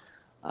up.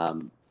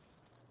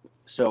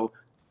 So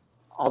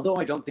although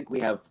I don't think we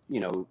have,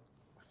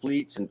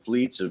 fleets and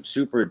fleets of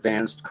super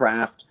advanced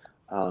craft,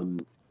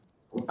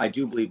 I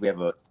do believe we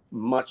have a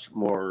much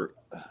more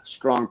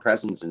strong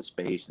presence in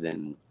space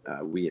than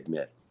we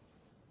admit.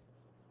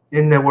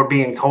 In that we're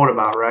being told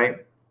about,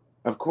 right?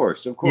 Of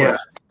course. Yeah.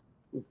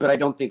 But I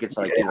don't think it's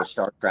like,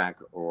 Star Trek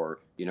or,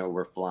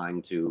 we're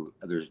flying to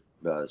other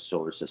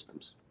solar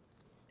systems.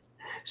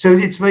 So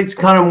it's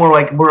kind of more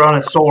like we're on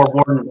a solar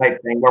warden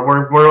type thing where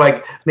we're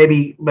like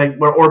maybe like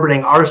we're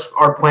orbiting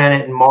our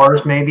planet and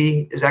Mars.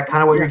 Maybe is that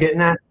kind of what you're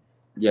getting at?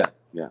 Yeah.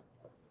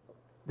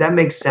 That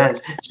makes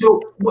sense.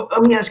 So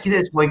let me ask you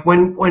this: like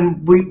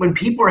when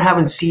people are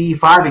having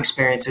CE5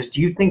 experiences, do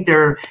you think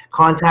they're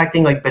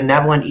contacting like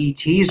benevolent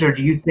ETs, or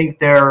do you think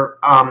they're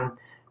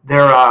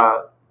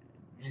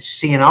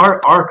seeing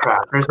our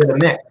craft, or is it a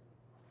mix?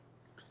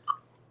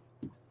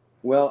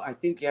 Well, I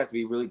think you have to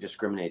be really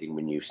discriminating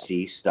when you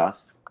see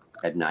stuff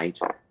at night.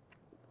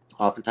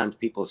 Oftentimes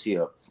people see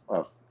a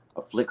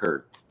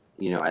flicker,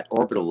 at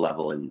orbital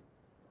level, and,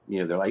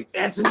 they're like,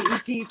 that's an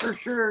ET for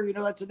sure,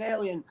 that's an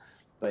alien.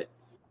 But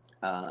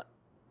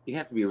you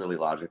have to be really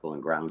logical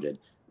and grounded.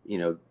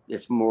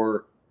 It's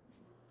more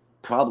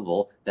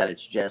probable that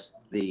it's just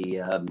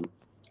the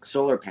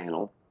solar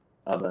panel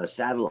of a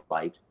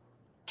satellite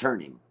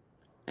turning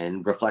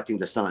and reflecting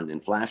the sun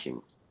and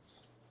flashing.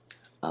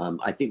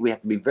 I think we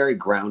have to be very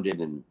grounded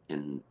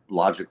and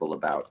logical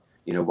about,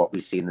 what we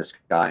see in the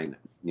sky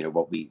and,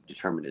 what we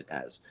determine it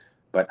as.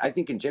 But I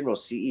think in general,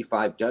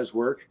 CE5 does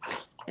work,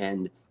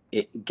 and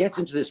it gets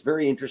into this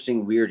very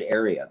interesting, weird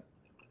area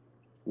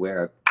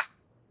where,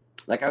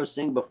 like I was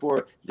saying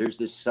before, there's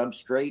this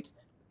substrate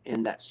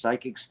and that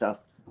psychic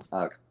stuff,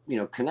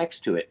 connects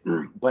to it.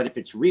 But if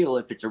it's real,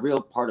 if it's a real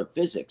part of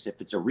physics,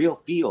 if it's a real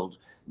field,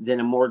 then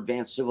a more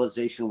advanced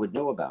civilization would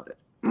know about it.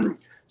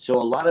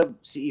 So a lot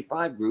of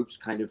CE5 groups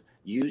kind of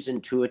use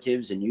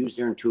intuitives and use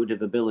their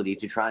intuitive ability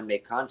to try and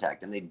make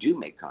contact. And they do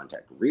make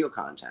contact, real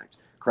contact,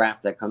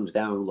 craft that comes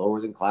down lower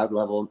than cloud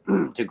level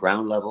to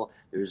ground level.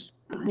 There's,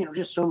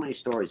 just so many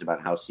stories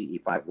about how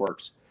CE5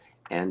 works.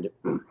 And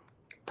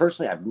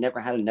personally, I've never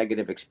had a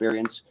negative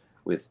experience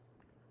with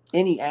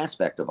any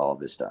aspect of all of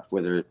this stuff,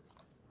 whether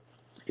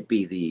it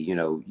be the,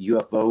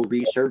 UFO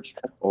research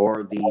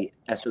or the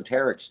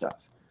esoteric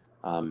stuff.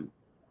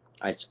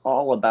 It's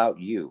all about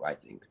you, I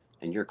think,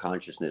 and your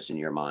consciousness and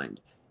your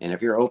mind. And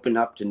if you're open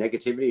up to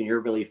negativity and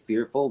you're really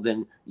fearful,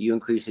 then you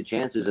increase the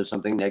chances of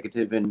something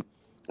negative and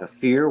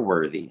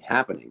fear-worthy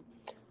happening.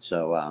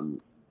 So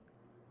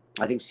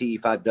I think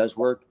CE5 does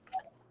work.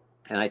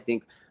 And I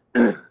think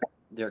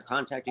they're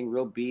contacting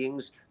real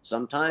beings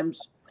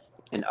sometimes,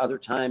 and other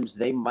times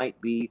they might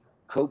be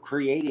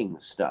co-creating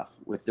stuff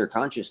with their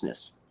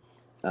consciousness.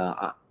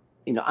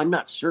 I'm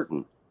not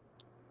certain,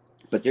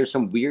 but there's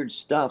some weird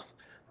stuff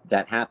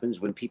that happens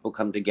when people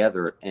come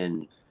together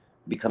and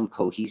become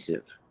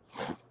cohesive.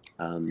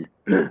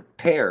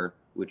 PAIR,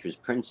 which was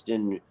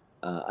Princeton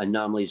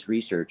Anomalies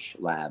Research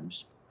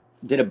Labs,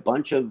 did a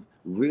bunch of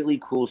really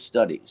cool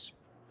studies.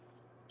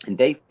 And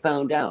they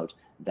found out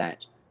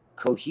that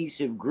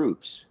cohesive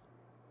groups,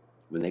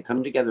 when they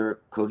come together,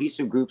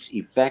 cohesive groups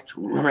affect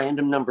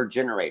random number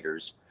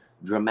generators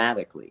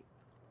dramatically.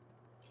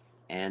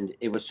 And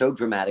it was so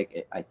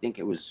dramatic, I think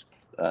it was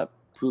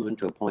proven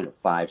to a point of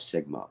 5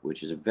 sigma,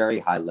 which is a very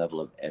high level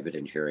of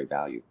evidentiary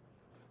value.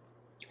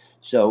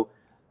 So,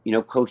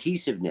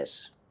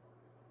 cohesiveness,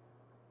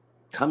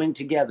 coming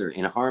together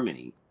in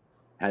harmony,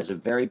 has a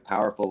very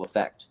powerful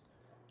effect.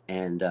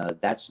 And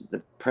that's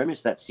the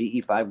premise that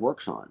CE5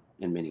 works on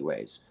in many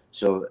ways.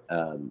 So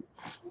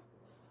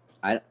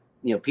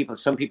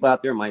some people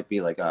out there might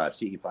be like,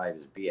 CE5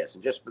 is BS.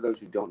 And just for those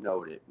who don't know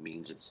what it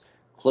means, it's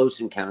close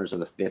encounters of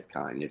the fifth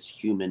kind. It's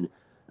human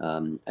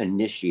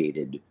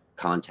initiated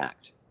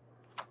contact.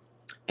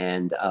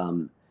 And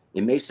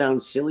it may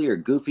sound silly or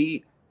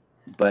goofy,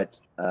 but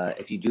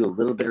if you do a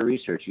little bit of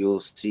research, you'll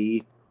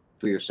see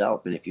for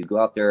yourself. And if you go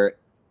out there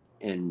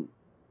and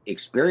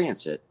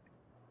experience it,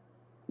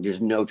 there's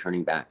no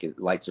turning back. It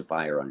lights a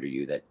fire under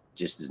you that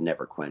just is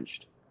never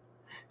quenched.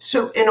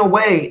 So in a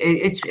way,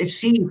 it's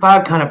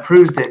CE5 kind of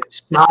proves that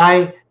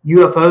sci,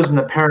 UFOs, and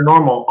the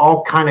paranormal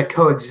all kind of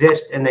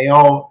coexist, and they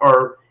all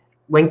are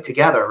linked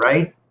together,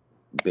 right?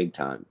 Big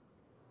time,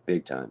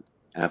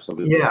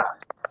 absolutely. Yeah.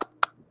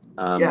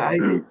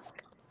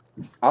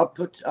 I'll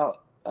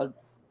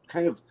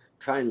kind of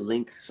try and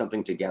link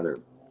something together.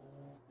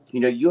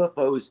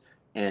 UFOs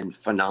and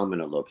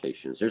phenomena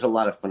locations. There's a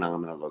lot of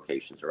phenomena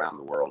locations around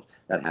the world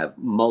that have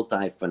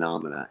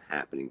multi-phenomena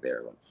happening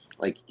there,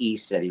 like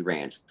East City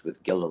Ranch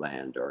with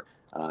Gilliland, or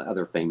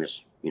other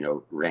famous,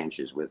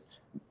 ranches with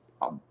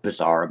a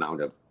bizarre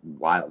amount of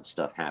wild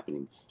stuff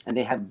happening. And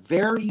they have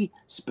very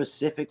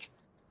specific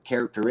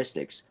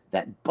characteristics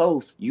that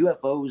both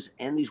UFOs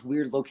and these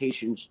weird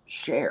locations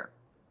share,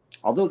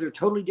 although they're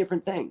totally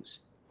different things,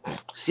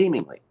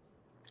 seemingly.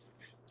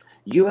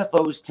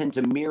 UFOs tend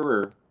to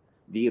mirror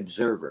the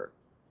observer.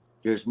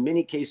 There's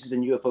many cases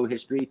in UFO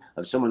history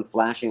of someone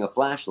flashing a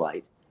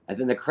flashlight, and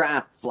then the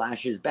craft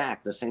flashes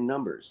back the same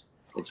numbers.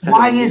 It's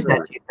why is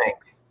that, do you think?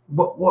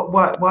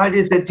 Why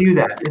does it do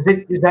that?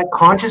 Is that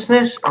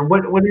consciousness, or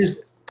what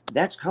is?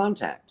 That's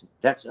contact.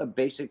 That's a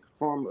basic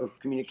form of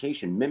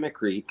communication.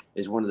 Mimicry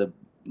is one of the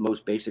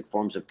most basic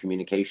forms of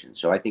communication.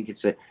 So I think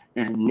it's an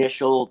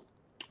initial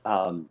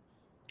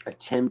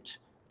attempt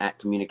at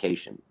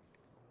communication.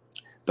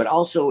 But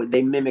also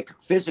they mimic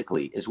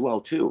physically as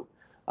well too.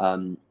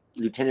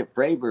 Lieutenant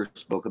Fravor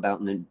spoke about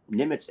in the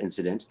Nimitz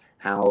incident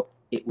how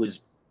it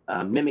was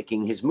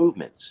mimicking his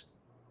movements.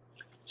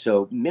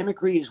 So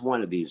mimicry is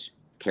one of these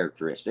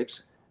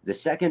characteristics. The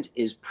second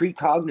is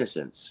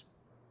precognizance.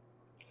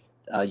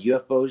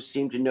 UFOs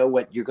seem to know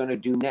what you're going to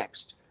do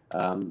next.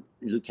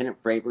 Lieutenant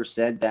Fravor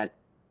said that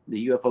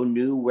the UFO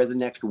knew where the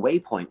next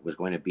waypoint was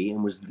going to be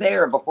and was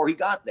there before he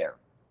got there.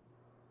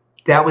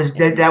 That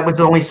was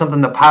only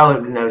something the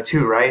pilot would know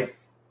too, right?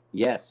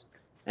 Yes.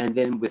 And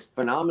then with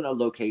phenomena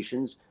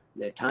locations,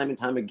 time and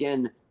time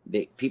again,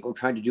 people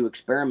tried to do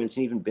experiments,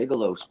 and even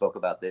Bigelow spoke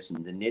about this,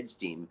 and the NIDS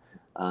team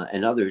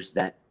and others,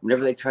 that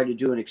whenever they tried to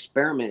do an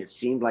experiment, it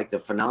seemed like the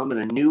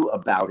phenomena knew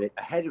about it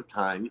ahead of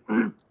time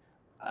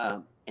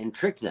and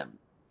tricked them,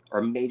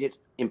 or made it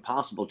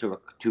impossible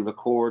to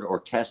record or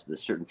test the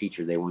certain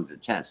feature they wanted to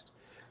test.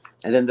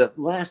 And then the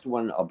last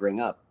one I'll bring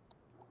up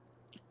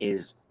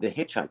is the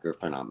hitchhiker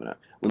phenomena.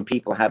 When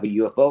people have a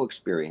UFO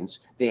experience,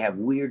 they have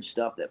weird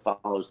stuff that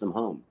follows them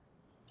home.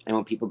 And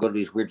when people go to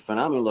these weird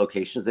phenomena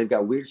locations, they've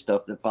got weird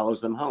stuff that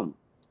follows them home.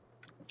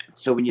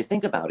 So when you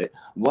think about it,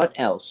 what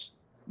else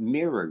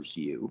mirrors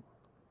you?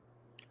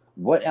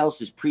 What else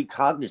is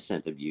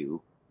precognizant of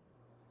you?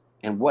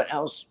 And what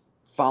else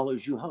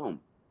follows you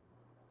home?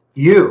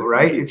 You,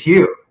 right? It's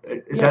you.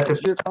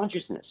 It's your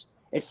consciousness.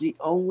 It's the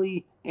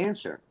only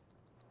answer.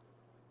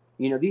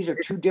 These are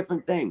two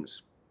different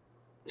things.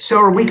 So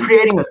are we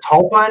creating a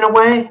tulpa in a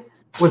way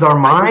with our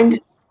mind?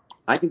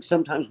 I think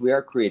sometimes we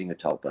are creating a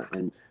tulpa.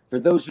 And for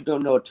those who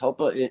don't know, a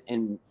tulpa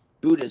in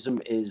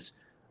Buddhism is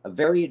a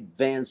very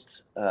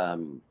advanced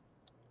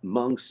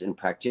monks and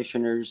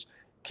practitioners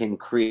can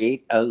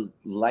create a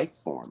life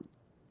form.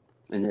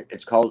 And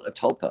it's called a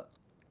tulpa.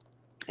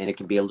 And it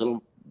can be a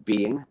little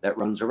being that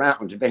runs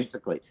around,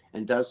 basically,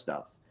 and does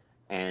stuff.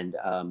 And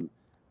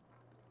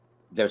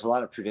there's a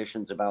lot of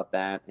traditions about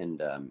that.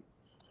 And,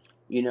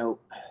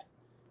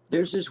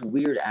 there's this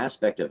weird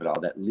aspect of it all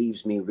that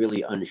leaves me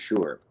really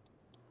unsure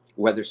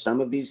whether some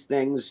of these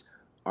things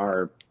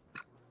are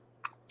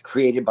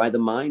created by the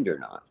mind or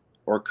not,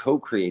 or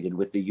co-created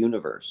with the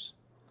universe.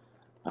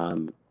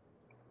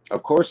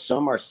 Of course,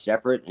 some are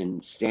separate and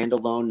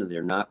standalone, and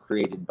they're not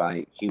created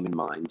by human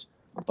mind,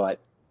 but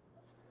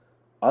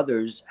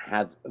others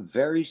have a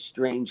very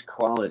strange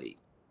quality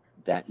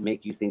that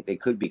make you think they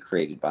could be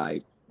created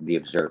by the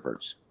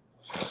observers.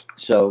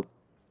 So,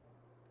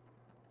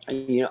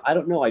 I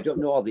don't know. I don't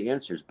know all the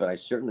answers, but I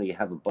certainly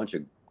have a bunch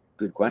of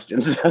good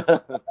questions.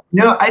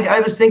 No, I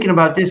was thinking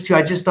about this too.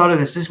 I just thought of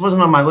this. This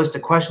wasn't on my list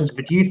of questions,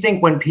 but do you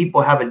think when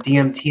people have a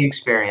DMT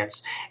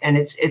experience, and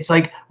it's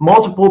like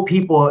multiple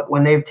people,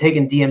 when they've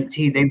taken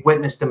DMT, they've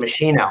witnessed the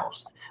machine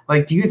elves?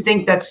 Like, do you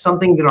think that's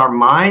something that our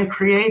mind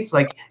creates?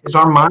 Like, is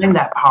our mind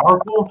that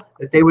powerful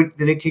that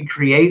it could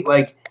create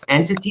like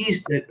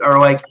entities that are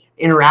like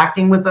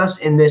interacting with us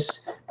in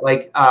this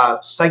like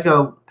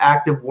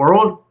psychoactive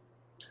world?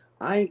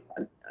 I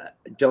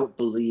don't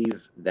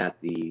believe that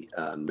the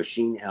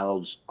machine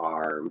elves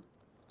are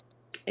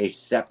a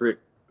separate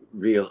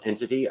real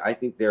entity. I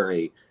think they're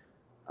a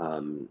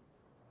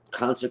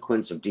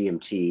consequence of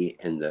DMT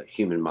in the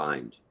human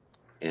mind,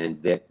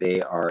 and that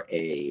they are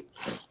a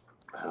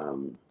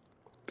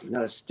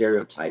not a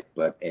stereotype,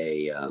 but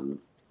I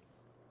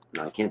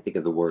can't think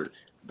of the word,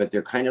 but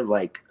they're kind of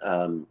like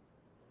an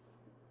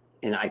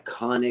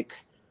iconic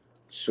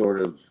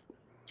sort of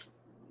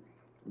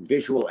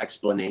visual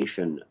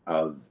explanation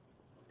of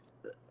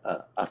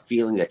a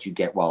feeling that you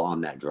get while on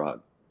that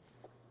drug.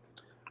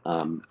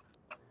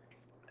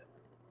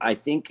 I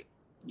think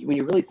when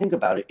you really think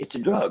about it, it's a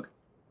drug,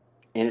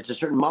 and it's a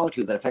certain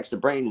molecule that affects the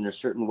brain in a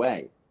certain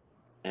way.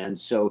 And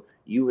so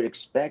you would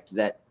expect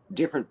that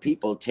different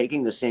people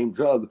taking the same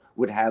drug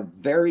would have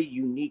very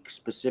unique,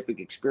 specific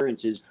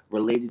experiences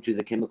related to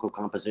the chemical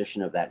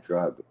composition of that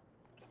drug.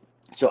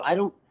 So I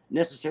don't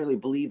necessarily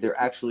believe they're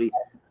actually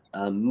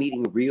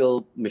meeting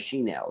real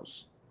machine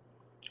elves.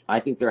 I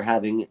think they're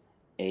having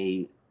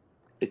a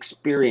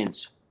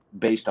experience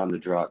based on the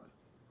drug,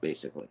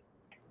 basically.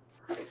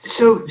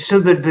 So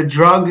the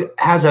drug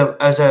has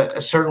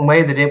a certain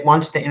way that it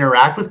wants to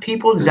interact with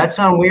people. Does that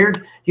sound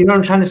weird? You know what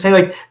I'm trying to say?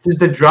 Like, does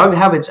the drug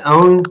have its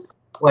own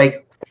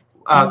like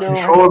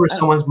control over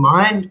someone's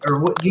mind,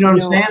 or what? You know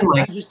what I'm saying? I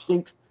Like, just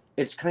think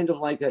it's kind of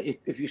like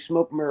if you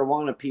smoke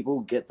marijuana,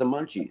 people get the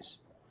munchies.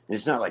 And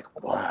it's not like,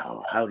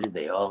 wow, how did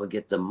they all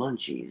get the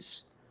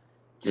munchies?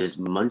 Does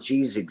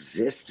munchies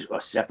exist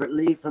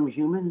separately from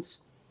humans?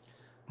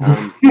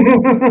 I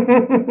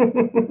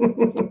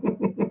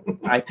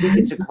think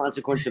it's a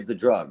consequence of the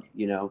drug.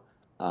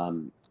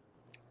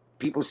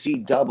 People see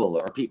double,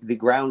 or the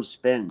ground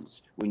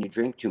spins when you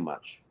drink too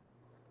much,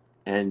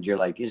 and you're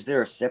like, is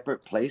there a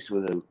separate place where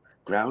the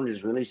ground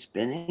is really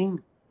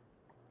spinning?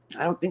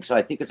 I don't think so.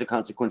 I think it's a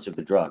consequence of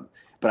the drug,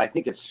 but I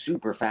think it's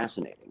super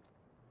fascinating.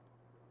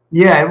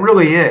 yeah, it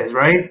really is,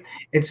 right?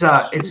 It's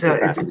I wanted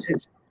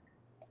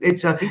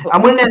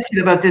to ask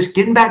you about this.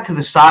 Getting back to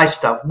the size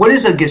stuff, what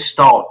is a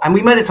gestalt? And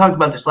we might have talked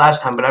about this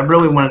last time, but I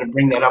really wanted to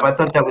bring that up. I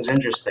thought that was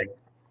interesting.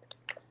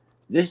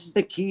 This is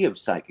the key of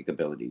psychic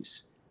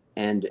abilities,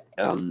 and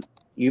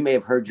you may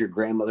have heard your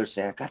grandmother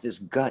say, "I got this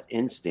gut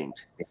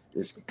instinct,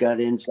 or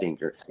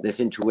this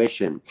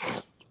intuition,"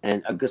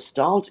 and a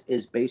gestalt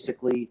is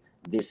basically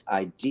this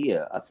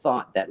idea, a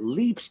thought that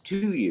leaps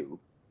to you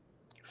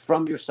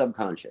from your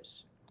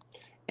subconscious,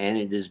 and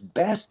it is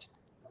best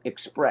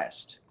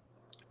expressed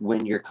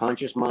when your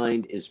conscious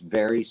mind is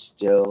very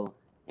still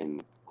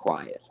and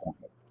quiet,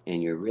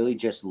 and you're really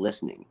just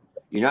listening.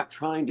 You're not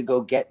trying to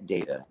go get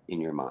data in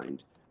your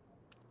mind.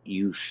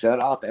 You shut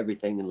off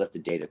everything and let the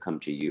data come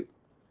to you.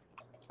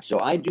 So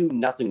I do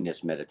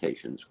nothingness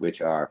meditations,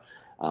 which are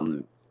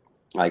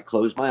I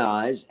close my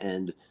eyes,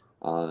 and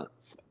I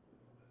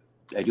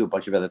do a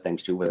bunch of other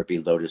things too, whether it be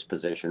lotus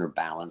position or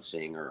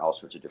balancing or all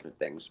sorts of different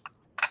things.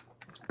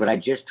 But I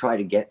just try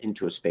to get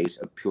into a space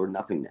of pure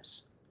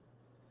nothingness.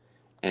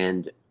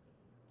 And,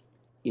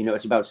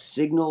 it's about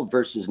signal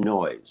versus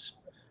noise.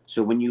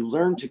 So when you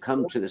learn to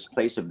come to this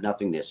place of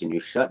nothingness and you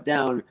shut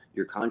down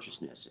your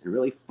consciousness and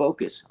really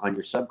focus on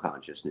your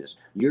subconsciousness,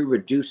 you're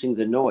reducing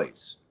the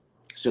noise.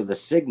 So the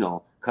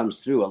signal comes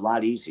through a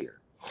lot easier.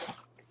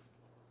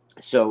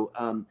 So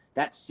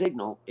that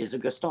signal is a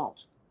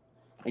gestalt.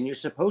 And you're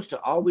supposed to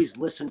always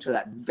listen to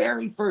that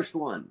very first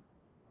one.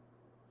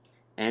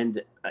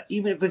 And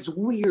even if it's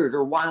weird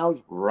or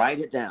wild, write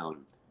it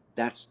down.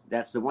 That's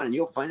the one. And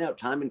you'll find out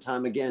time and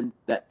time again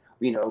that,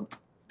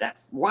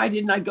 why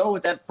didn't I go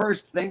with that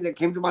first thing that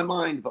came to my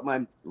mind? But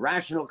my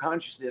rational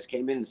consciousness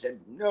came in and said,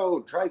 no,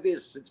 try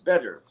this. It's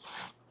better.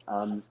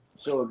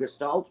 So a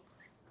gestalt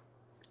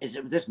is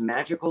this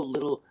magical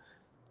little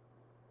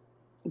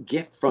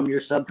gift from your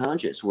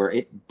subconscious where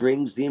it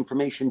brings the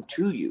information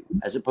to you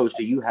as opposed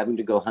to you having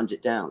to go hunt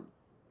it down.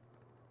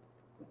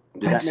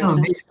 Does that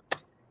make sense?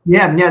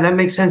 Yeah, that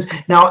makes sense.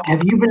 Now,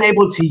 have you been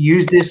able to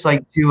use this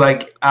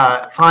to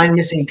find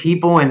missing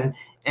people and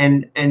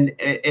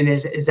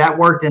is that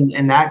worked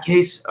in that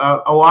case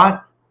a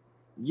lot?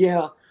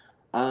 Yeah,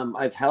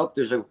 I've helped.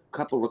 There's a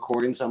couple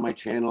recordings on my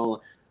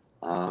channel.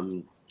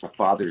 A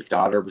father's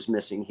daughter was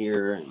missing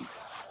here, and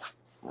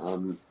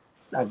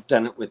I've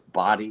done it with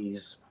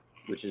bodies,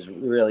 which is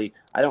really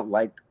I don't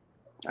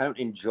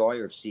enjoy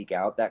or seek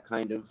out that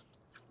kind of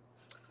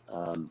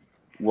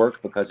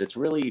work because it's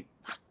really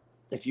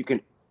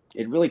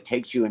it really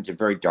takes you into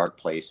very dark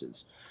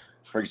places.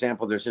 For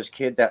example, there's this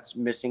kid that's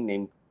missing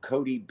named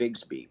Cody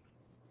Bigsby,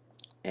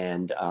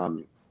 and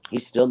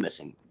he's still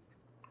missing.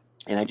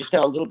 And I just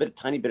got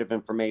tiny bit of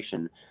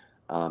information,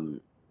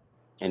 and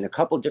a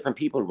couple of different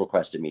people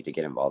requested me to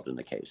get involved in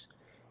the case.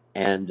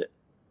 And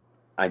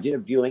I did a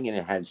viewing, and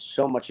it had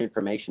so much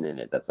information in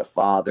it that the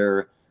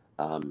father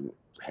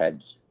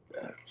had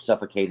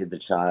suffocated the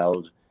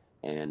child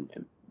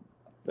and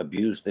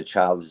abused the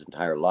child his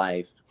entire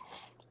life,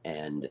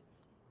 and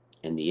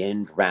in the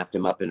end wrapped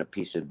him up in a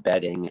piece of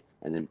bedding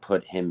and then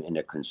put him in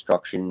a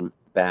construction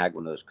bag,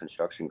 one of those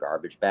construction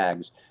garbage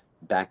bags,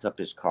 backed up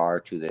his car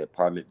to the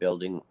apartment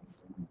building,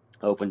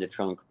 opened the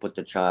trunk, put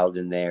the child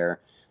in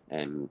there,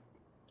 and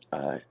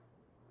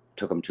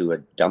took him to a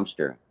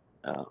dumpster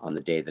on the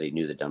day that he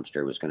knew the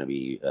dumpster was going to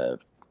be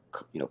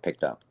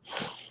picked up.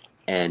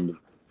 And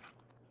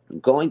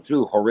going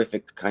through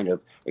horrific kind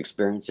of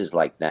experiences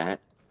like that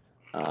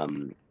are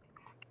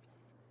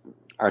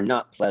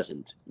not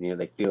pleasant.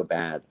 They feel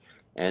bad.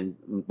 And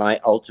my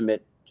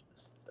ultimate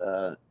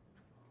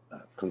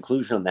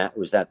conclusion on that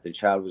was that the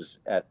child was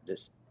at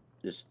this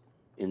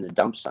in the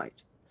dump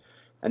site,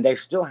 and they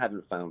still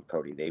haven't found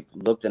Cody. They've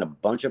looked in a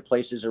bunch of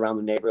places around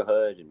the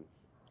neighborhood and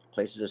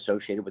places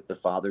associated with the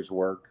father's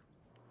work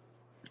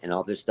and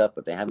all this stuff,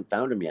 but they haven't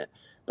found him yet.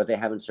 But they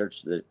haven't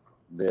searched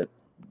the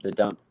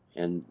dump,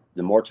 and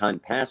the more time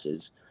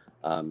passes,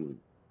 the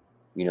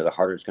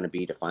harder it's going to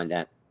be to find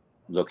that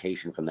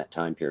location from that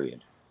time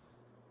period.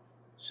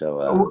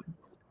 So,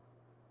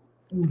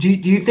 do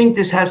you think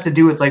this has to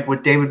do with like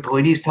what David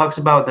Paulides talks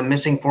about, the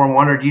missing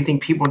 411, or do you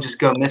think people just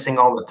go missing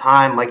all the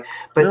time? Like,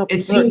 but no,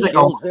 it seems like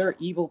there are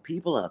evil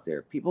people out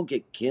there. People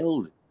get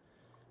killed.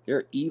 There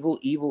are evil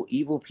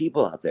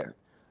people out there.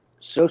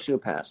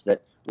 Sociopaths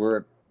that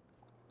were,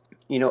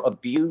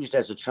 abused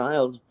as a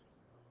child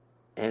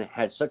and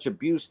had such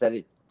abuse that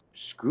it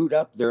screwed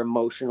up their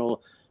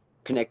emotional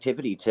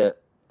connectivity to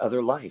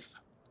other life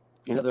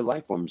and other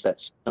life forms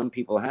that some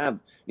people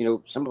have.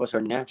 Some of us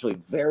are naturally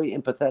very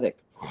empathetic,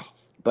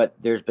 but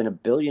there's been 1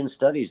 billion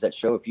studies that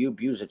show if you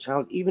abuse a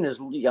child, even as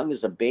young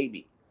as a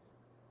baby,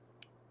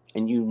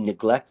 and you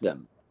neglect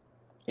them,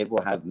 it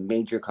will have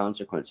major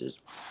consequences.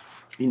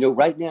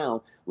 Right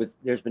now,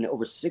 there's been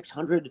over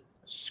 600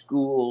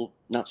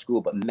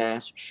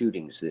 mass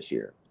shootings this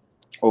year,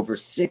 over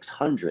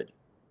 600.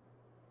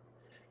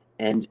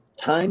 And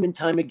time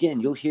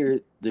again, you'll hear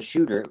the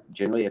shooter,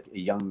 generally a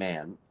young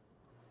man,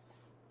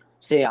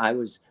 say, I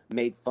was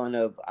made fun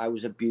of, I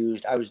was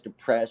abused, I was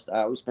depressed,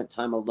 I always spent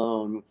time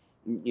alone,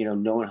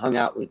 no one hung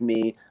out with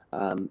me,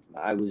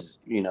 I was,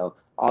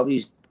 all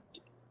these,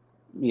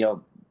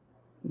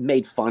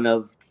 made fun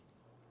of.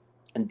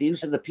 And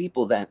these are the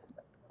people that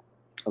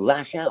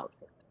lash out.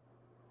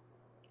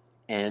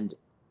 And,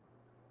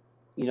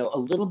 a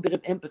little bit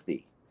of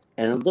empathy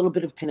and a little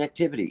bit of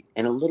connectivity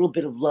and a little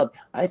bit of love.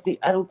 I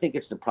don't think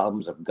it's the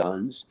problems of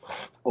guns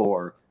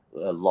or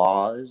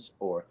laws,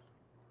 or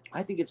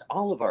I think it's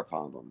all of our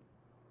problem.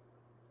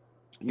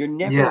 You're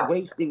never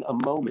wasting a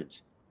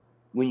moment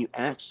when you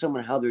ask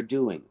someone how they're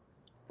doing,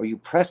 or you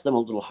press them a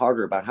little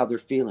harder about how they're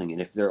feeling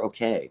and if they're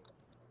okay,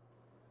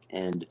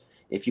 and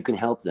if you can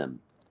help them.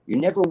 You're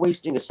never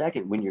wasting a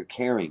second when you're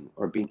caring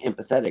or being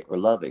empathetic or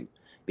loving,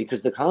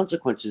 because the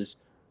consequences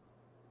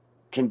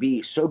can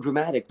be so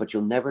dramatic, but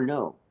you'll never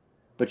know.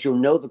 But you'll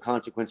know the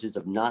consequences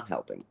of not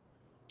helping.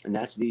 And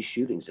that's these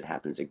shootings. It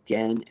happens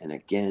again and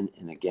again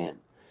and again.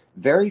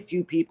 Very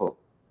few people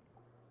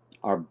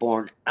are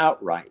born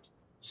outright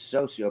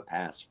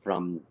sociopaths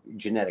from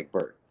genetic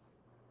birth.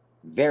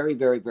 Very,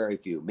 very, very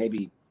few.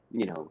 Maybe,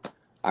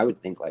 I would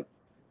think like,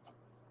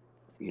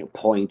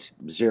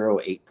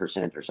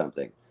 0.08% or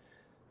something.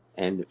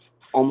 And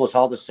almost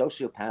all the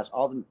sociopaths,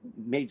 all the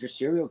major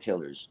serial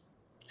killers,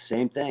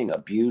 same thing,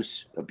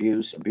 abuse.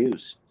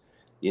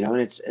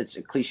 And it's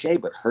a cliche,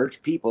 but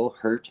hurt people.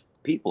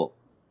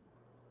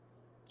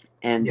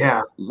 And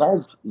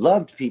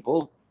loved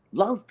people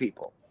love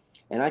people.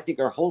 And I think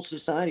our whole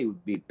society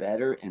would be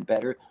better and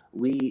better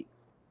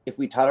if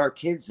we taught our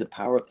kids the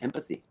power of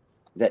empathy.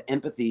 That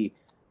empathy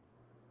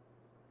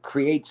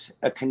creates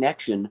a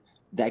connection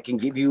that can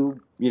give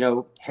you,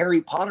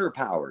 Harry Potter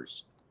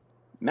powers,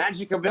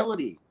 magic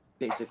ability,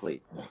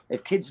 basically.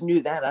 If kids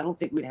knew that, I don't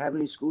think we'd have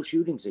any school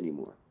shootings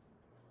anymore.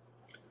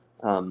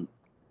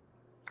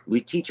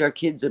 We teach our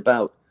kids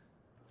about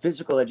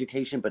physical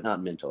education, but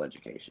not mental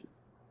education,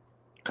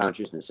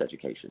 consciousness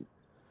education,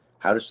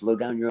 how to slow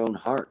down your own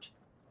heart.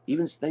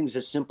 Even things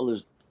as simple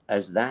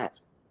as that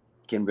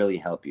can really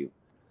help you.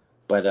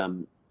 But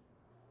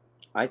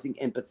I think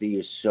empathy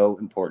is so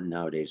important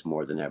nowadays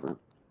more than ever.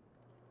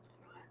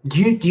 Do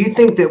you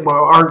think that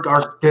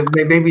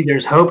that maybe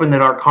there's hope and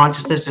that our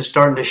consciousness is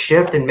starting to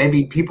shift and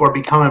maybe people are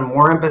becoming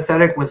more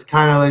empathetic with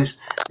kind of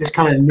this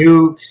kind of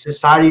new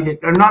society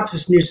or not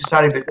just new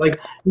society, but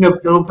like,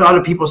 a lot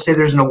of people say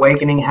there's an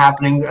awakening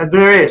happening.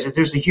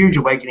 There's a huge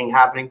awakening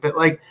happening, but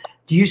like,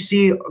 do you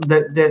see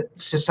that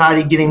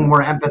society getting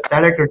more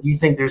empathetic, or do you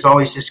think there's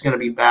always just going to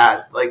be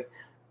bad? Like,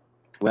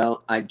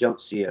 well, I don't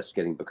see us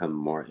becoming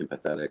more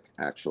empathetic,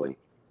 actually.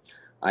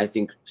 I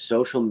think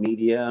social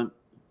media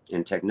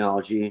and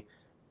technology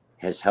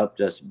has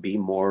helped us be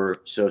more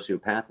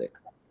sociopathic.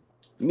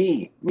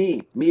 Me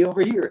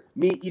over here,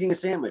 me eating a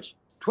sandwich,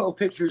 12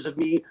 pictures of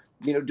me,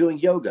 doing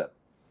yoga,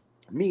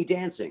 me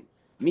dancing,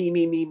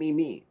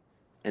 me.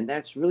 And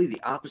that's really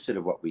the opposite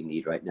of what we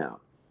need right now.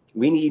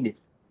 We need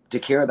to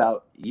care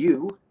about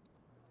you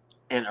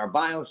and our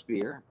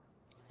biosphere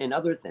and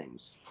other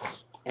things.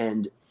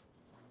 And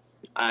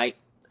I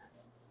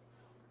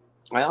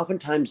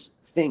oftentimes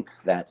think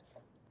that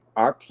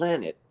our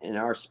planet and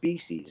our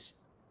species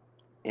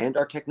and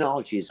our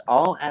technology is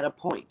all at a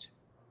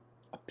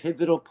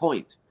pivotal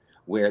point,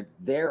 where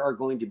there are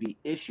going to be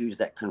issues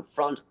that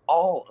confront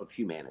all of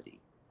humanity.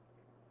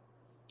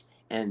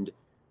 And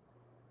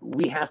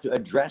we have to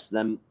address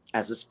them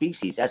as a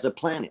species, as a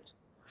planet,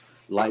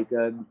 like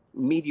a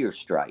meteor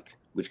strike,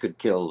 which could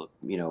kill,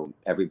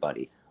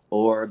 everybody,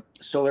 or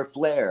solar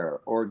flare,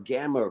 or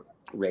gamma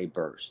ray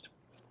burst,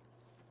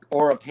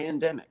 or a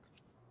pandemic.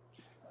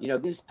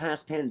 This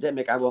past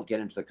pandemic, I won't get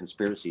into the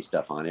conspiracy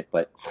stuff on it,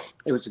 but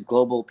it was a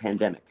global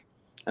pandemic,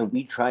 and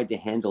we tried to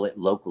handle it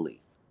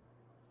locally.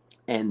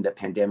 And the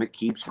pandemic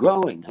keeps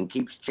growing and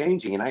keeps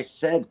changing. And I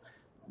said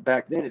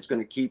back then it's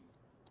going to keep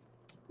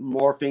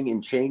morphing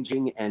and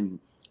changing and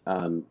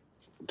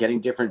getting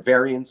different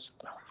variants.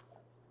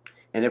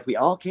 And if we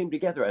all came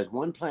together as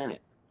one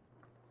planet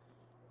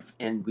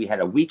and we had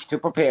a week to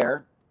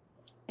prepare,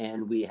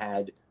 and we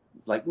had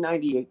like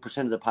 98%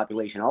 of the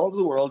population all over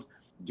the world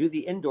do the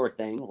indoor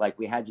thing like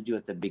we had to do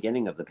at the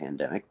beginning of the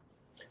pandemic.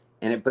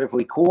 But if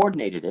we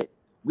coordinated it,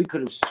 we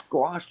could have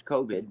squashed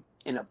COVID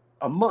in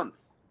a month.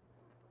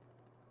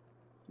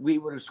 We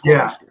would have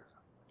squashed it.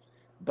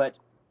 But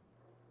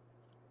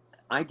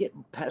I get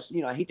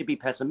I hate to be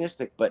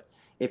pessimistic, but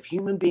if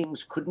human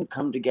beings couldn't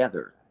come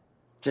together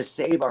to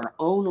save our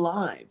own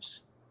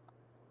lives,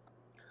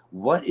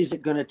 what is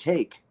it going to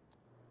take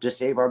to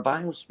save our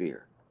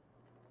biosphere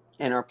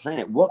and our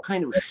planet? What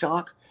kind of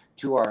shock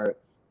to our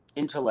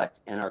intellect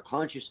and our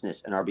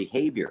consciousness and our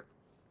behavior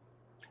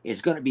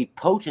is going to be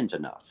potent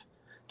enough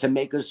to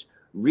make us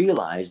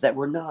realize that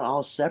we're not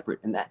all separate,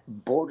 and that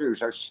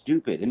borders are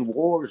stupid and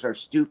wars are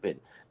stupid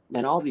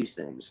and all these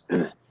things?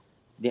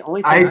 The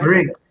only thing I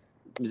agree.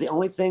 The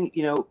only thing,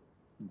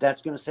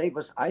 that's going to save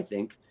us, I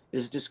think,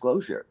 is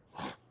disclosure.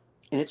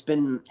 And it's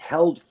been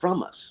held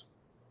from us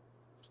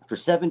for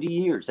 70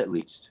 years at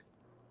least.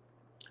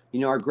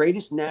 Our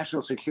greatest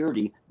national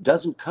security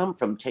doesn't come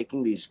from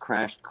taking these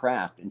crashed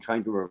craft and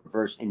trying to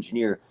reverse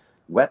engineer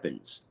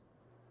weapons.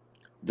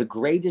 The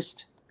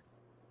greatest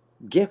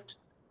gift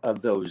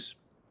of those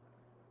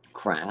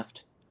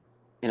craft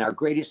and our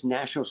greatest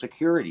national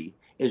security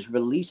is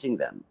releasing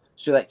them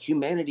so that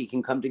humanity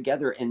can come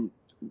together and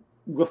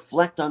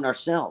reflect on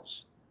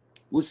ourselves.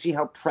 We'll see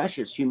how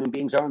precious human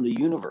beings are in the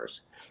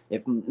universe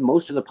if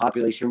most of the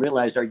population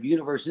realized our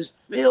universe is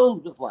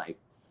filled with life.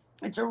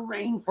 It's a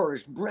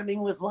rainforest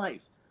brimming with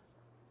life.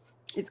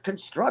 It's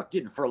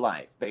constructed for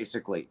life,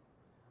 basically.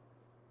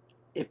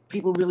 If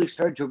people really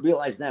started to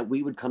realize that,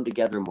 we would come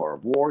together more.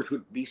 Wars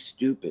would be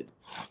stupid.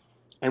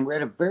 And we're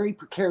at a very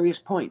precarious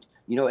point.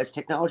 As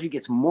technology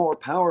gets more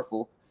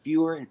powerful,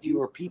 fewer and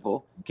fewer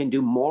people can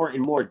do more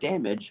and more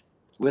damage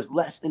with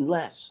less and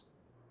less.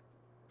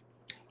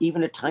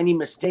 Even a tiny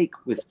mistake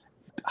with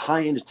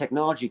high-end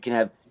technology can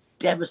have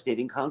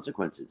devastating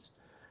consequences.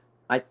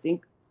 I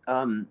think,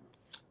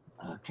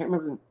 I can't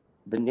remember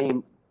the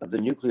name of the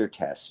nuclear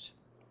test,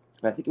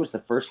 but I think it was the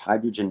first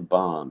hydrogen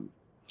bomb.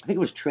 I think it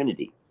was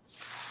Trinity.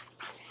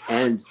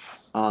 And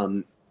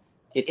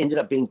it ended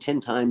up being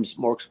 10 times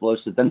more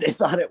explosive than they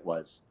thought it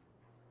was.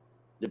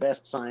 The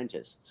best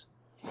scientists.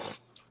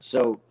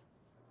 So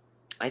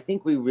I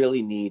think we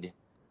really need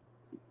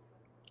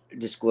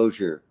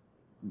disclosure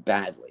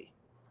badly.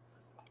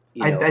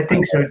 I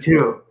think so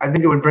too. I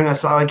think it would bring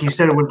us, like you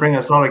said, it would bring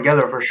us all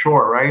together for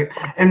sure, right?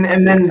 And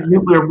then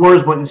nuclear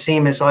wars wouldn't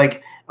seem as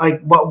like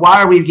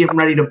why are we getting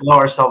ready to blow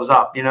ourselves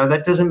up?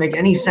 That doesn't make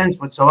any sense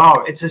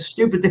whatsoever. It's a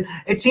stupid thing.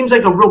 It seems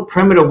like a real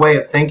primitive way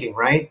of thinking,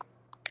 right?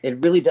 It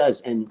really does.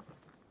 And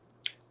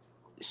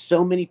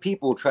so many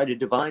people try to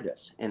divide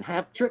us and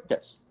have tricked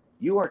us.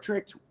 You are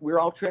tricked. We're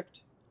all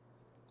tricked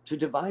to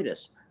divide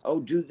us. Oh,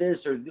 do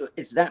this, or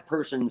it's that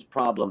person's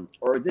problem,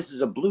 or this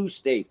is a blue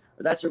state,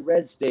 or that's a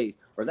red state,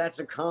 or that's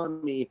a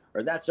commie,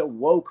 or that's a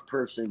woke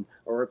person,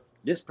 or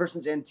this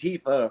person's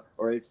Antifa,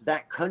 or it's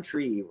that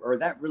country, or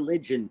that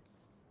religion.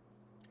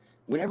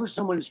 Whenever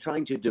someone is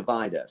trying to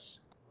divide us,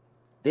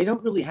 they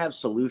don't really have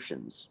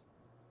solutions.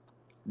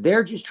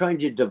 They're just trying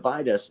to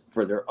divide us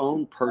for their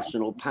own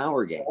personal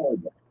power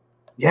game.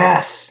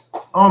 Yes.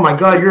 Oh my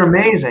God, you're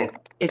amazing.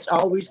 It's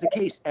always the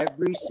case.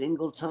 Every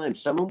single time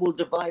someone will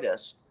divide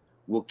us,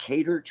 will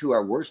cater to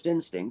our worst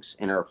instincts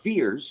and our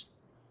fears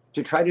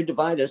to try to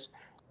divide us,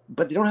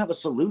 but they don't have a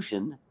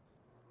solution.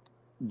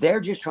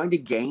 They're just trying to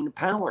gain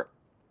power.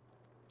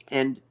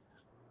 And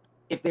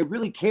if they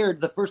really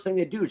cared, the first thing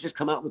they do is just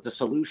come out with a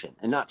solution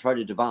and not try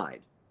to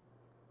divide.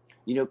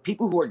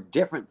 People who are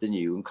different than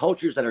you and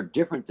cultures that are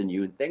different than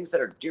you and things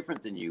that are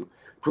different than you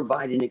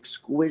provide an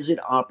exquisite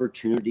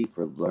opportunity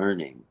for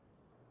learning.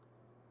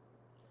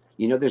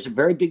 There's a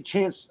very big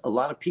chance a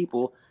lot of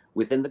people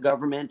within the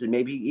government and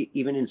maybe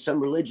even in some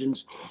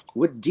religions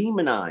would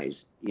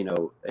demonize,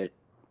 an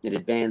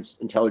advanced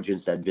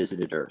intelligence that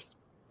visited Earth.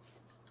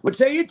 Would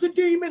say, it's a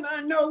demon.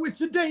 I know it's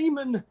a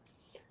demon.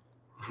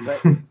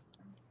 But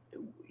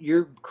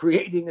you're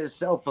creating a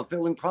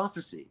self-fulfilling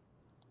prophecy.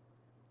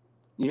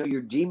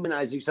 You're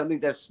demonizing something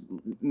that's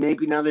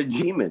maybe not a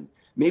demon.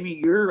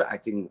 Maybe you're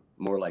acting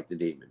more like the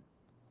demon.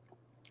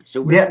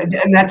 So yeah,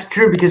 and that's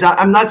true, because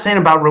I'm not saying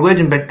about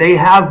religion, but they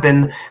have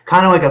been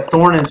kind of like a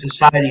thorn in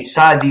society's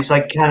side. These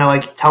like kind of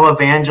like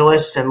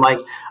televangelists and like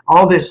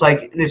all this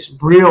like this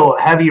real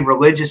heavy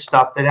religious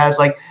stuff that has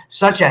like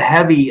such a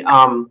heavy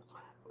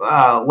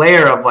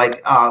layer of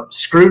like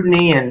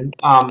scrutiny and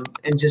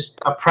just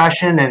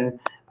oppression and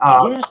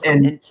yes,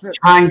 and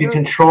trying to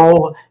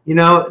control.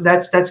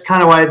 That's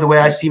kind of why the way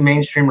I see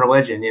mainstream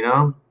religion.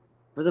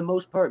 For the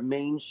most part,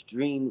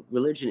 mainstream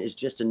religion is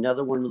just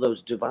another one of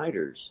those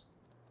dividers.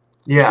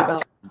 It's Yeah.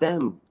 about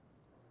them.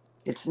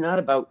 It's not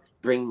about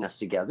bringing us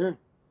together.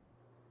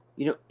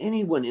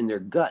 Anyone in their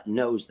gut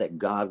knows that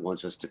God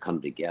wants us to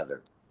come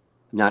together,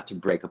 not to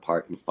break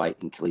apart and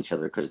fight and kill each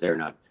other because they're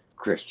not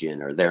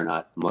Christian or they're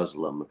not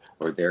Muslim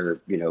or they're,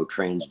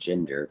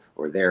 transgender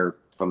or they're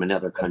from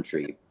another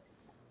country.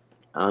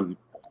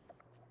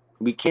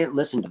 We can't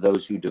listen to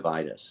those who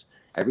divide us.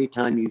 Every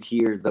time you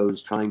hear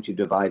those trying to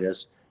divide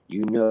us,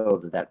 you know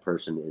that that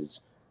person is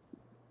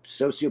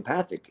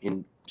sociopathic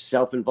and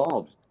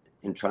self-involved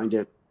and trying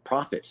to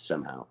profit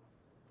somehow.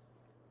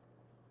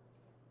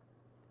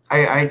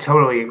 I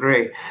totally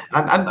agree.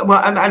 I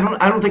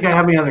don't think I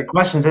have any other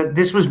questions.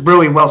 This was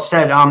really well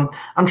said. I'm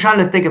trying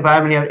to think if I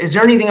have any other. Is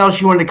there anything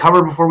else you wanted to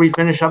cover before we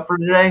finish up for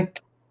today?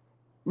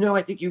 No,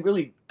 I think you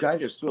really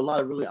guided us through a lot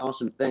of really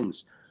awesome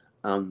things.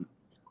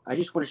 I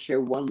just want to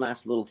share one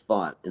last little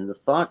thought. And the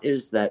thought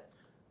is that,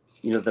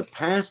 the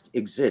past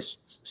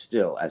exists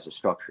still as a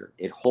structure.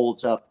 It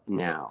holds up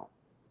now.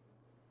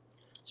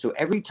 So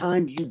every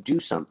time you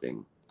do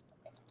something,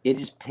 it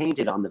is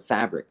painted on the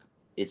fabric.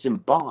 It's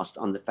embossed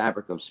on the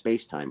fabric of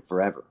space-time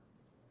forever.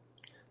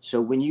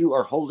 So when you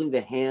are holding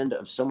the hand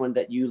of someone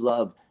that you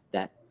love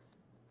that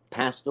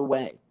passed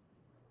away,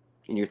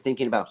 and you're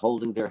thinking about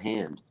holding their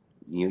hand,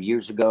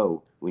 years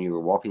ago when you were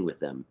walking with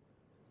them,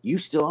 you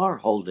still are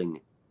holding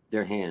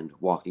their hand,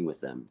 walking with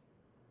them.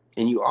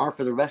 And you are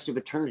for the rest of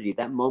eternity.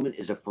 That moment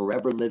is a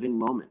forever living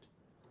moment.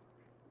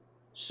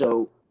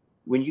 So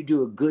when you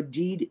do a good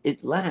deed,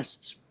 it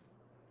lasts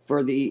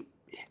for the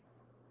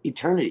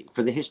eternity,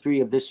 for the history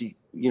of this,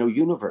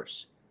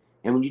 universe.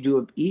 And when you do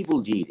an evil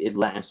deed, it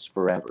lasts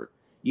forever.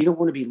 You don't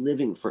want to be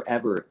living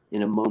forever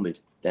in a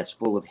moment that's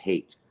full of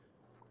hate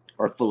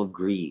or full of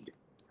greed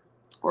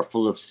or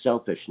full of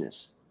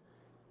selfishness.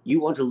 You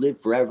want to live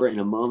forever in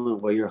a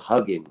moment where you're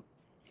hugging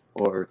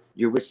or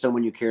you're with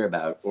someone you care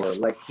about, or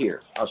like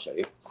here, I'll show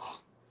you.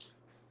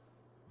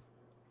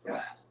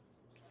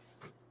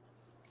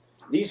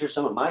 These are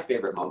some of my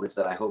favorite moments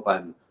that I hope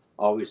I'm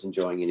always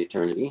enjoying in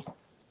eternity.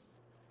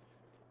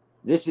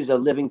 This is a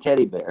living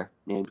teddy bear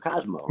named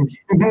Cosmo.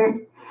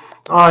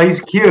 Oh,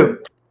 he's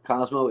cute.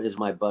 Cosmo is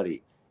my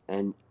buddy,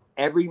 and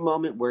every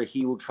moment where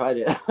he will try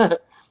to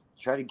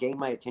try to gain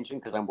my attention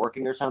because I'm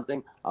working or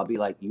something, I'll be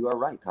like, "You are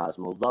right,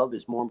 Cosmo. Love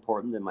is more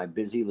important than my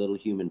busy little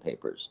human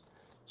papers."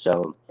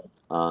 So,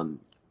 I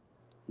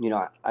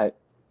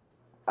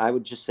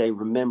would just say,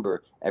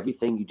 remember,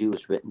 everything you do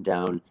is written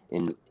down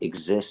and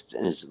exists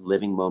and is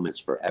living moments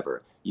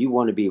forever. You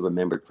want to be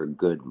remembered for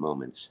good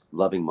moments,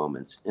 loving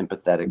moments,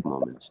 empathetic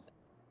moments,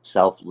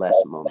 selfless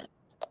moments.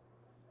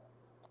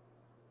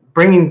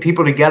 Bringing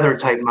people together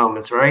type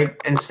moments, right?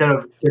 Instead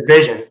of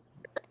division.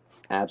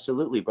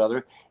 Absolutely,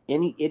 brother.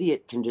 Any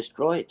idiot can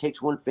destroy. It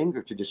takes one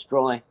finger to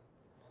destroy,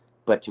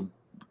 but to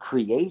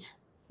create,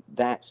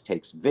 that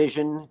takes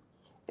vision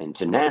and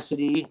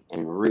tenacity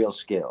and real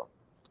skill.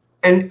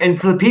 And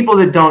for the people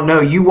that don't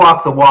know, you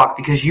walk the walk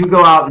because you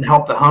go out and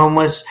help the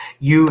homeless.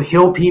 You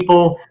heal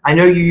people. I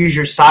know you use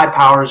your side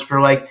powers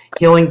for like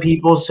healing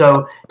people.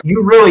 So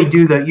you really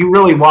do that. You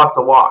really walk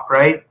the walk,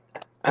 right?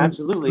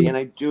 Absolutely, and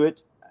I do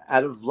it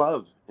out of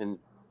love and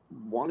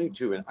wanting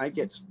to, and I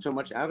get so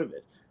much out of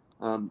it.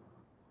 Um,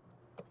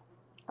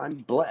 I'm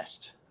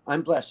blessed.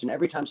 I'm blessed, and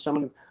every time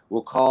someone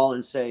will call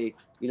and say,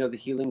 the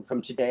healing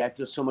from today, I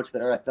feel so much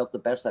better. I felt the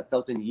best I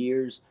felt in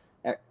years.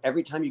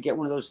 Every time you get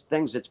one of those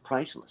things, it's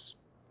priceless.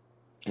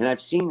 And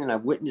I've seen and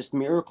I've witnessed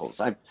miracles.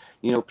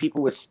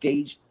 People with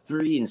stage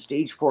 3 and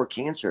stage 4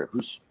 cancer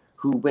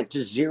who went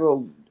to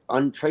zero,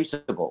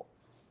 untraceable,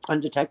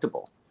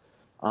 undetectable.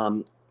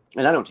 And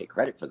I don't take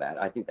credit for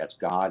that. I think that's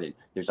God, and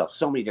there's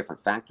so many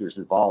different factors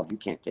involved. You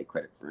can't take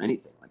credit for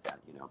anything like that,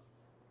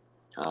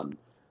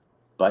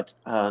 But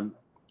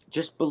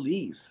just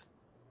believe,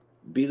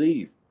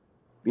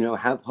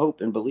 have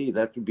hope and believe.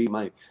 That would be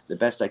the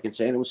best I can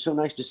say. And it was so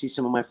nice to see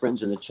some of my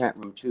friends in the chat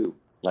room too,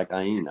 like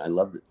Ayin. I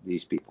love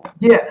these people.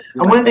 Yeah,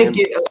 I wanted to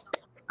get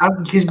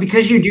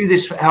because you do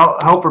this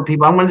help for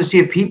people. I wanted to see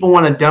if people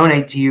want to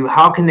donate to you,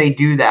 how can they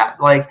do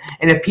that? Like,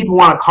 and if people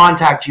want to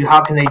contact you,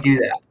 how can they do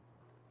that?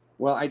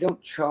 Well, I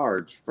don't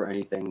charge for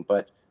anything,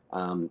 but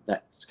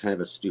that's kind of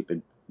a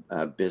stupid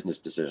business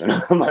decision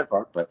on my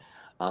part. But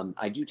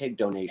I do take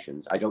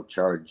donations. I don't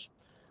charge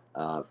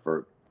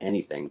for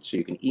anything. So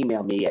you can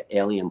email me at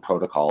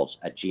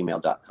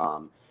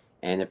alienprotocols@gmail.com.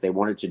 And if they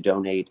wanted to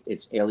donate,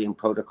 it's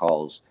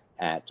alienprotocols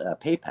at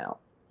PayPal.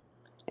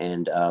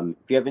 And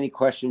if you have any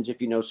questions,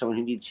 if you know someone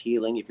who needs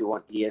healing, if you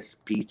want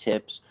ESP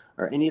tips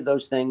or any of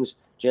those things,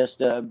 just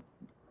send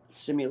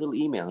me a little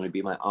email, and it'd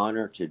be my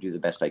honor to do the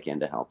best I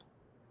can to help.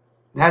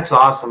 That's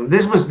awesome.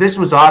 This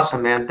was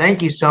awesome, man.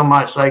 Thank you so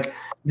much. Like,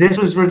 this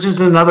was just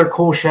another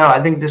cool show.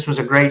 I think this was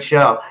a great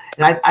show,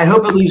 and I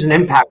hope it leaves an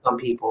impact on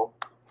people.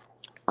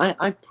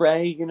 I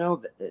pray,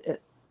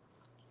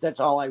 that's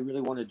all I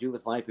really want to do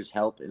with life, is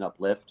help and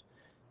uplift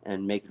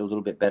and make it a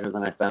little bit better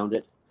than I found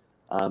it.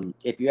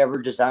 If you ever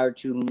desire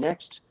to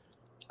next,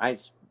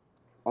 I've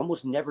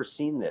almost never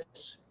seen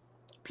this.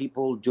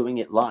 People doing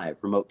it live,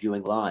 remote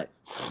viewing live,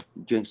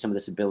 doing some of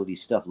this ability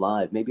stuff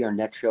live. Maybe our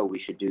next show we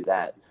should do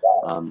that.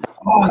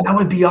 Oh, that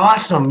would be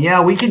awesome.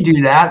 Yeah, we could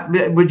do that.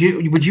 Would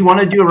you want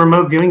to do a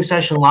remote viewing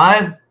session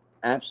live?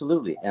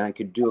 Absolutely, and I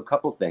could do a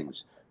couple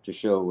things to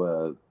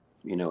show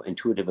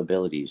intuitive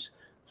abilities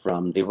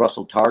from the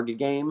Russell Target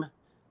game,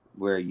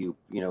 where you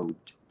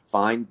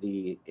find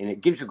and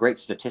it gives you great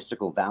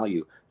statistical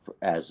value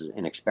as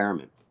an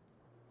experiment.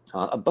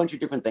 A bunch of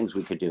different things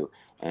we could do,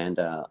 and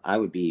I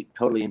would be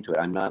totally into it.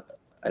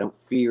 I don't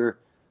fear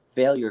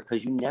failure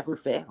because you never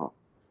fail.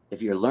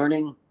 If you're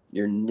learning,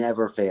 you're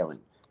never failing.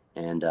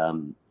 And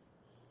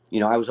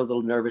I was a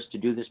little nervous to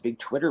do this big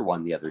Twitter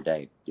one the other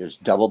day. There's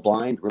double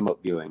blind remote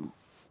viewing,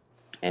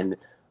 and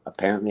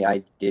apparently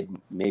I did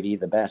maybe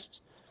the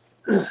best.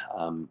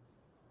 And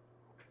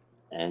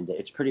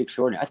it's pretty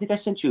extraordinary. I think I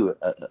sent you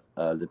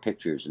the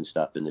pictures and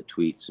stuff and the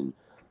tweets and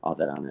all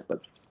that on it.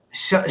 But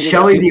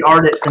Shelly, the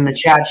artist in the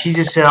chat, she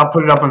just said, I'll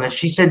put it up on this.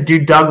 She said, do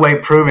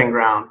Dugway Proving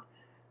Ground.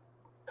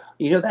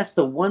 That's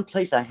the one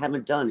place I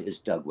haven't done is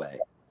Dugway.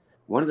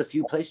 One of the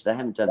few places I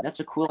haven't done. That's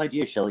a cool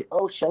idea, Shelly.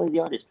 Oh, Shelly, the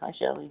artist. Hi,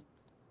 Shelly.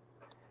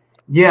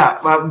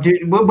 Yeah,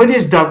 dude, what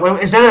is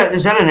Dugway?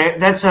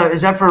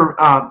 Is that for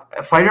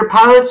fighter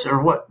pilots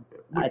or what?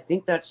 I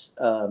think that's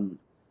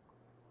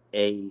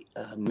a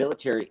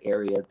military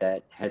area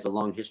that has a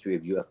long history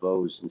of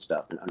UFOs and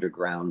stuff and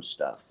underground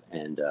stuff.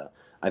 And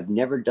I've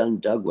never done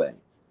Dugway.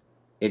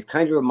 It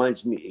kind of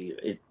reminds me.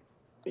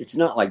 It's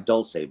not like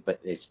Dulce, but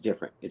it's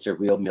different. It's a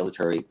real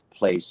military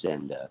place,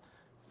 and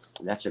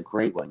that's a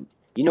great one.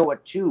 You know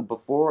what, too?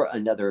 Before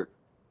another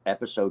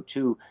episode,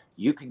 too,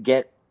 you could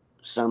get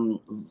some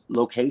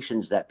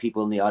locations that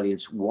people in the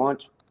audience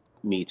want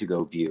me to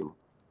go view.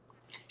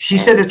 She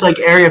said it's like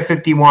Area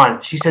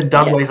 51. She said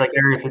Dugway's like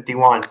Area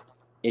 51.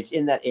 It's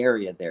in that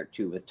area there,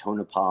 too, with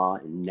Tonopah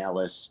and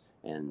Nellis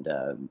and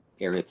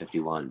Area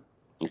 51.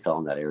 It's all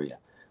in that area.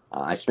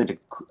 I spent a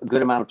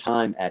good amount of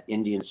time at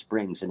Indian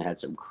Springs and had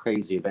some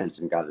crazy events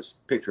and got this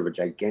picture of a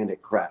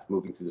gigantic craft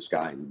moving through the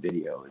sky in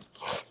video.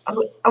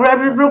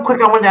 Real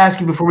quick, I wanted to ask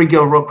you before we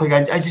go real quick.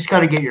 I just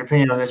got to get your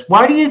opinion on this.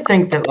 Why do you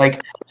think that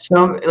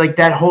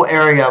that whole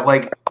area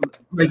like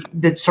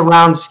that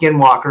surrounds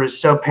Skinwalker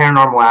is so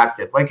paranormal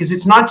active? Like, because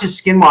it's not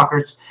just Skinwalker;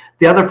 it's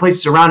the other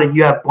places around it.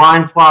 You have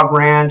Blind Frog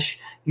Ranch.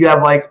 You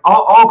have like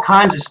all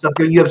kinds of stuff.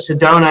 You have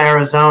Sedona,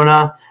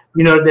 Arizona.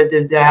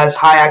 That has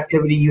high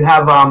activity. You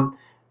have I'm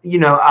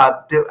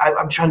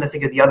trying to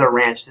think of the other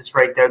ranch that's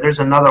right there. There's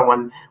another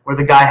one where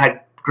the guy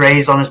had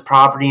grays on his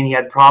property and he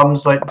had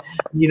problems. But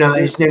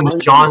his name was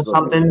John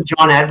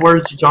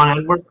Edwards.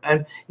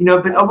 And but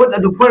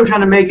the point I'm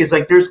trying to make is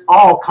like there's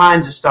all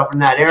kinds of stuff in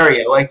that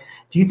area. Like,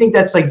 do you think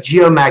that's like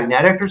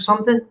geomagnetic or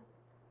something?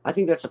 I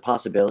think that's a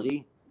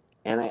possibility,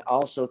 and I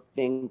also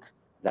think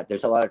that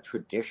there's a lot of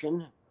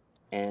tradition,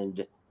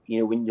 and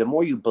the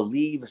more you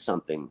believe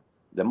something,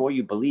 the more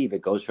you believe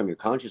it goes from your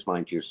conscious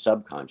mind to your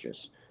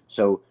subconscious.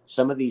 So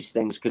some of these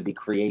things could be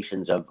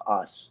creations of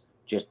us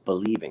just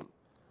believing.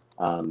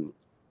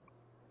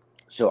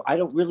 So I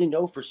don't really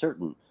know for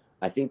certain.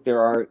 I think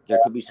there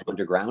could be some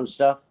underground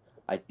stuff.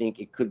 I think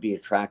it could be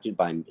attracted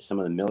by some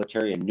of the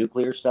military and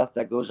nuclear stuff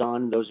that goes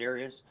on in those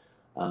areas.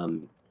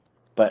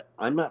 But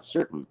I'm not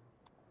certain.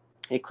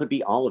 It could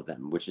be all of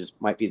them, which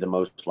might be the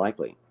most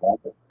likely.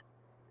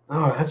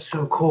 Oh, that's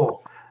so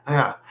cool.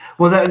 Yeah.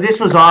 Well,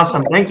 this was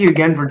awesome. Thank you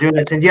again for doing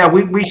this. And yeah,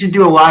 we should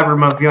do a live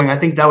remote viewing. I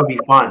think that would be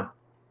fun.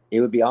 It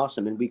would be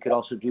awesome. And we could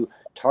also do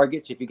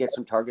targets. If you get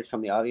some targets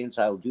from the audience,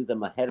 I'll do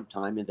them ahead of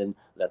time and then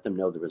let them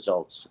know the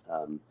results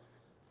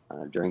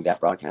during that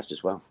broadcast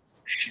as well.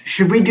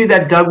 Should we do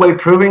that Dugway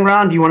Proving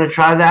Round? Do you want to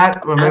try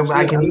that? Or maybe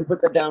I can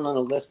put that down on a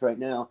list right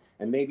now,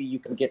 and maybe you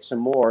can get some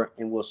more,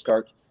 and we'll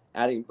start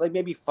adding like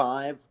maybe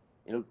 5.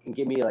 And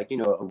give me a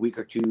week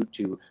or 2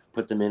 to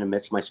put them in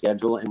amidst my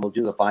schedule, and we'll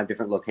do the 5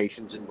 different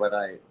locations and what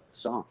I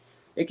saw.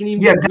 It can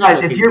even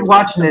guys, if you're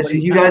watching this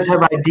and you guys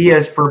have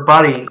ideas for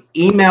Buddy,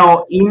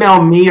 email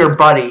me or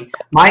Buddy.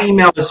 My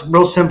email is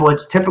real simple.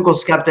 It's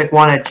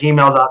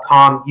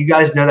typicalskeptic1@gmail.com. You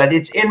guys know that.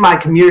 It's in my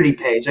community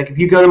page. Like if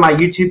you go to my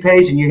YouTube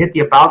page and you hit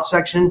the About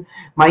section,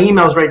 my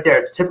email's right there.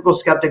 It's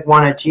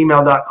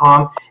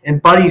typicalskeptic1@gmail.com.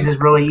 And Buddy's is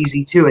really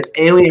easy too. It's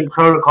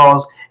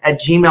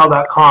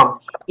alienprotocols@gmail.com.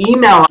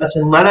 Email us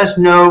and let us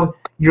know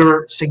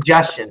your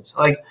suggestions.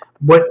 Like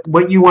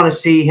what you want to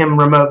see him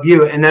remote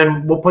view, and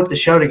then we'll put the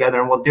show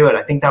together and we'll do it.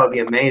 I think that would be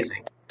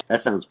amazing.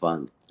 That sounds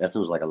fun. That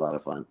sounds like a lot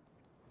of fun.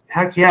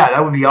 Heck yeah,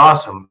 that would be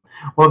awesome.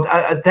 Well,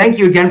 thank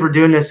you again for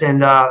doing this.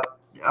 And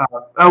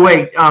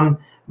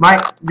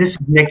this is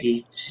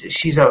Nikki.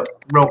 She's a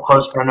real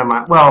close friend of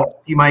mine.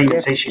 Well, you might even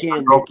say she's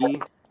my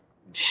girlfriend.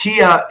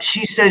 She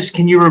says,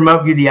 "Can you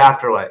remote view the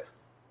afterlife?"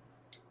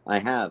 I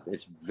have.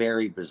 It's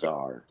very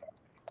bizarre.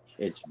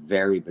 It's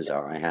very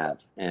bizarre. I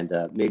have. And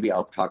maybe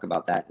I'll talk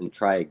about that and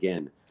try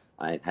again.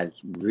 I've had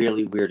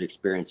really weird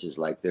experiences.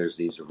 Like there's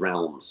these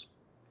realms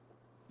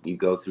you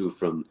go through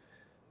from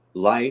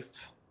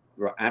life,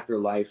 after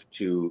life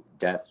to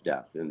death.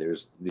 And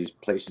there's these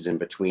places in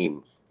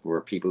between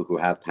where people who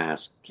have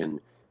passed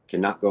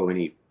cannot go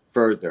any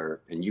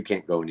further, and you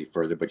can't go any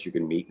further, but you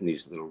can meet in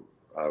these little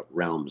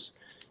realms.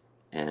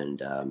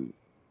 And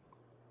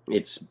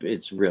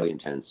It's really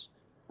intense.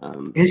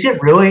 Is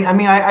it really? I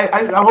mean,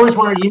 I always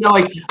wondered,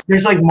 like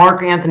there's like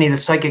Mark Anthony, the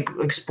psychic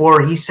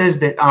explorer. He says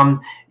that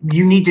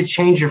you need to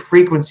change your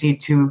frequency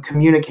to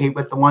communicate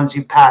with the ones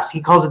you pass. He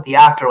calls it the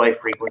afterlife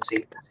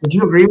frequency. Would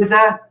you agree with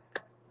that?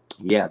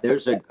 Yeah,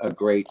 there's a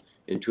great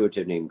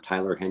intuitive named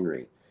Tyler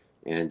Henry,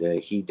 and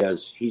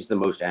he's the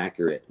most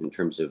accurate in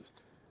terms of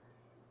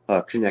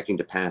connecting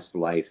to past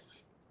life,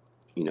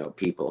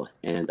 people.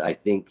 And I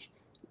think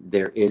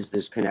there is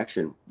this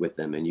connection with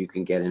them, and you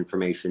can get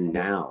information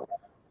now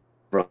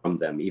from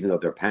them, even though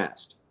they're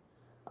past.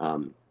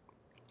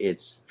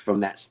 It's from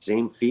that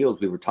same field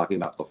we were talking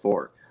about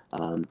before.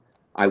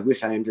 I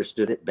wish I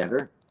understood it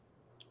better,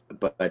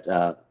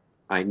 but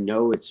I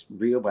know it's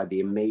real by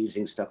the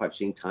amazing stuff I've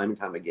seen time and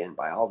time again,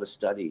 by all the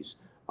studies,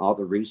 all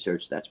the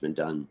research that's been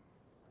done.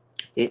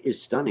 It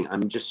is stunning.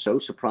 I'm just so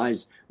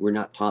surprised we're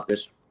not taught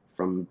this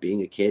from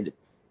being a kid,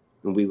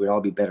 and we would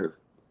all be better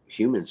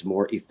humans,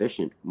 more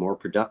efficient, more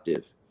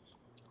productive.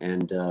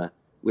 And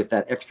with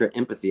that extra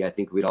empathy, I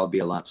think we'd all be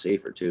a lot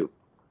safer too.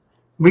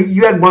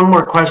 You had one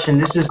more question.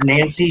 This is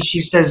Nancy. She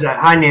says,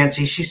 "Hi,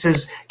 Nancy." She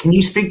says, "Can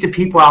you speak to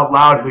people out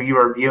loud who you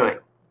are viewing?"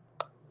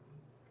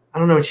 I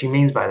don't know what she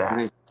means by Can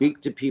I that.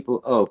 speak to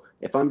people? Oh,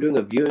 if I'm doing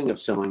a viewing of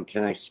someone,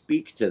 can I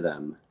speak to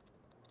them?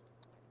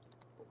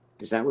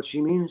 Is that what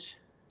she means?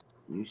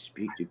 Can you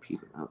speak to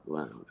people out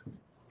loud?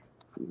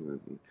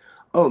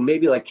 Oh,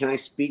 maybe like, can I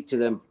speak to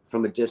them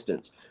from a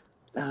distance?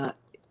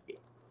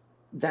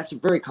 That's a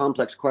very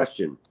complex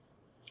question.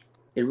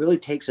 It really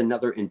takes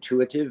another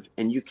intuitive,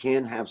 and you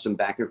can have some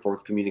back and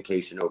forth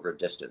communication over a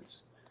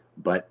distance,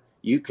 but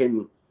you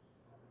can,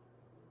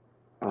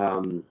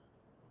 well,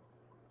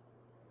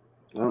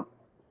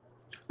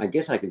 I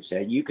guess I can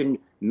say you can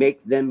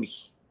make them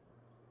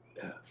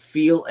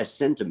feel a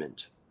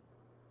sentiment.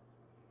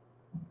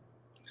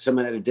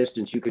 Someone at a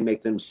distance, you can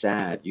make them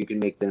sad. You can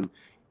make them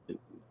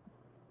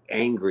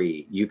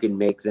angry. You can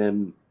make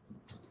them.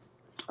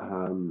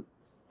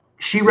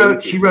 She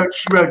wrote,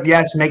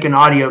 yes, make an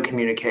audio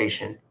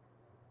communication.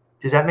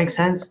 Does that make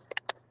sense?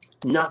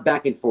 Not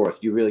back and forth.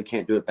 You really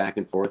can't do it back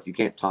and forth. You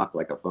can't talk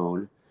like a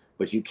phone,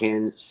 but you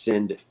can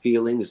send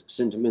feelings,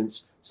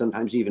 sentiments,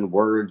 sometimes even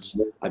words.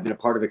 I've been a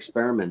part of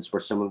experiments where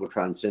someone will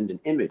try and send an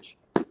image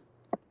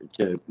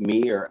to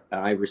me, or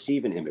I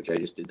receive an image. I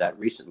just did that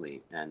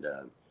recently, and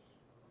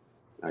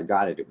I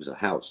got it. It was a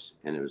house,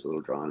 and it was a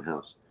little drawn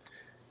house.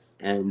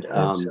 And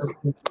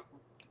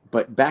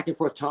but back and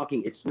forth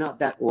talking, it's not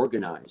that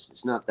organized.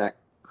 It's not that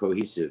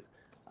cohesive.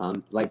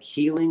 Like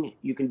healing,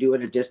 you can do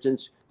at a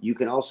distance. You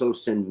can also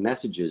send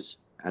messages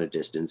at a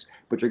distance,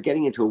 but you're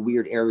getting into a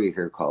weird area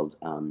here called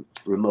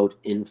remote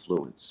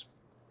influence,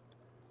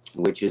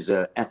 which is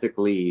a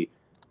ethically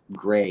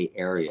gray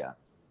area,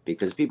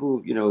 because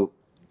people,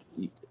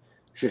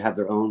 should have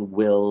their own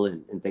will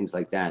and things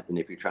like that. And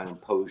if you're trying to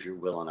impose your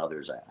will on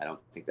others, I don't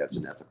think that's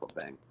an ethical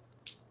thing.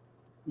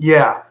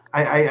 Yeah,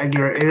 I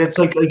get it. It's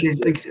like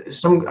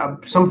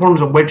some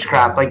forms of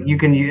witchcraft. Like you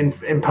can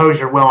impose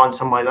your will on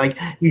somebody. Like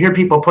you hear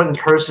people putting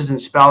curses and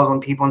spells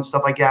on people and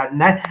stuff like that. And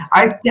that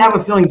I have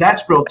a feeling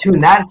that's real too.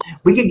 And that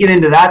we could get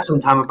into that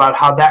sometime about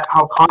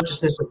how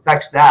consciousness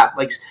affects that,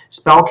 like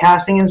spell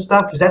casting and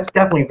stuff, because that's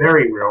definitely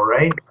very real,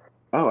 right?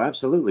 Oh,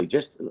 absolutely.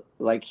 Just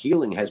like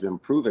healing has been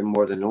proven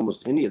more than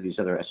almost any of these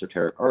other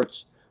esoteric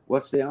arts.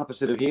 What's the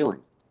opposite of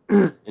healing?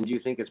 And do you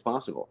think it's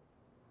possible?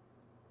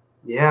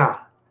 Yeah,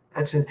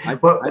 that's it.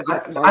 I've, Well,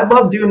 I've been a I part.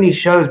 love doing these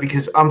shows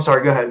because I'm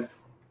sorry. Go ahead.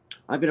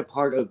 I've been a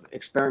part of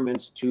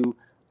experiments to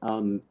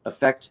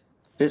affect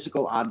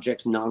physical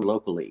objects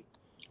non-locally.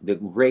 The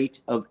rate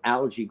of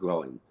algae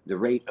growing, the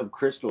rate of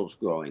crystals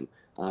growing,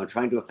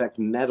 trying to affect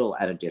metal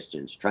at a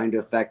distance, trying to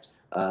affect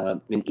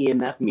an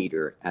EMF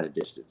meter at a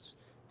distance.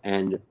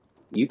 And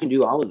you can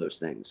do all of those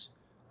things.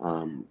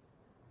 There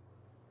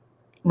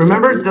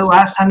Remember the is.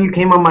 last time you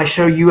came on my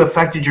show, you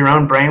affected your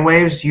own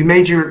brainwaves? You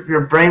made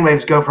your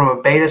brainwaves go from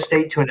a beta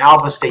state to an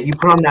alpha state. You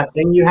put on that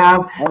thing you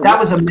have. Oh, That yeah.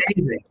 was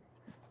amazing.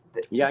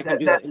 Yeah, I can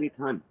do that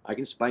anytime. I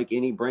can spike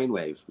any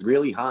brainwave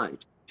really high,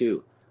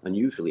 too,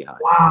 unusually high.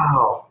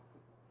 Wow.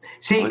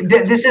 See,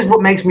 this is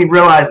what makes me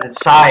realize that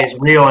psi is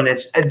real, and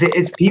it's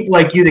people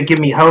like you that give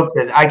me hope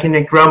that I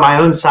can grow my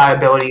own psi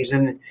abilities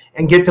and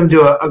get them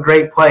to a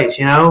great place,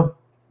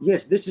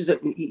 Yes, this is an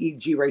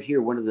EEG right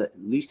here, one of the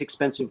least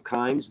expensive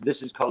kinds.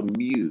 This is called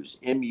Muse,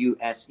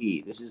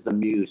 M-U-S-E. This is the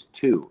Muse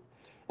 2.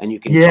 And you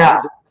can Yeah.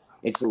 buy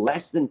it's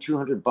less than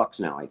 $200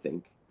 now, I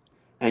think.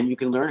 And you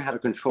can learn how to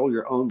control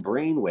your own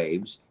brain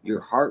waves,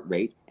 your heart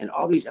rate, and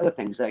all these other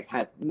things that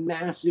have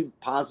massive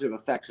positive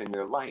effects on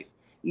your life.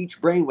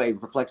 Each brain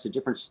wave reflects a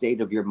different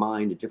state of your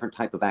mind, a different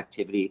type of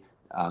activity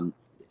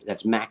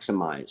that's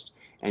maximized.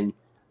 And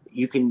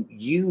you can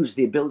use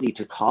the ability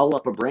to call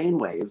up a brain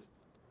wave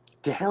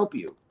to help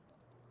you.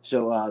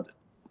 So,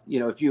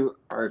 if you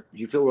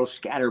feel real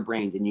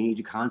scatterbrained and you need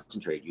to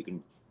concentrate, you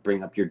can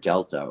bring up your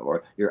delta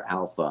or your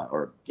alpha,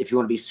 or if you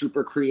want to be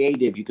super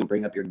creative, you can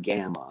bring up your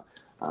gamma.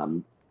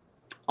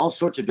 All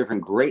sorts of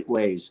different great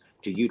ways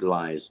to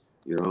utilize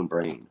your own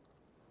brain.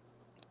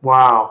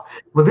 Wow.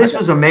 Well, this I've got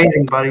was some.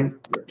 amazing, buddy.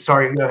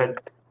 Sorry, go ahead.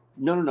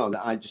 No.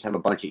 I just have a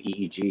bunch of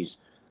EEGs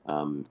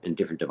and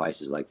different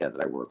devices like that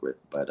I work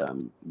with, but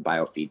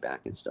biofeedback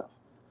and stuff.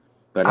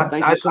 But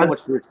thank you so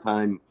much for your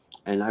time.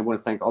 And I want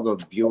to thank all the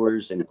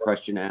viewers and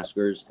question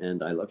askers.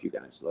 And I love you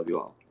guys. Love you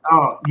all.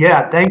 Oh,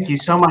 yeah. Thank you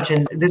so much.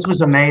 And this was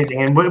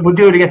amazing. And we'll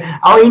do it again.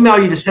 I'll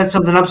email you to set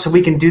something up so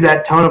we can do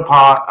that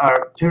Tonopah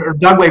or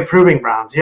Dugway Proving Grounds.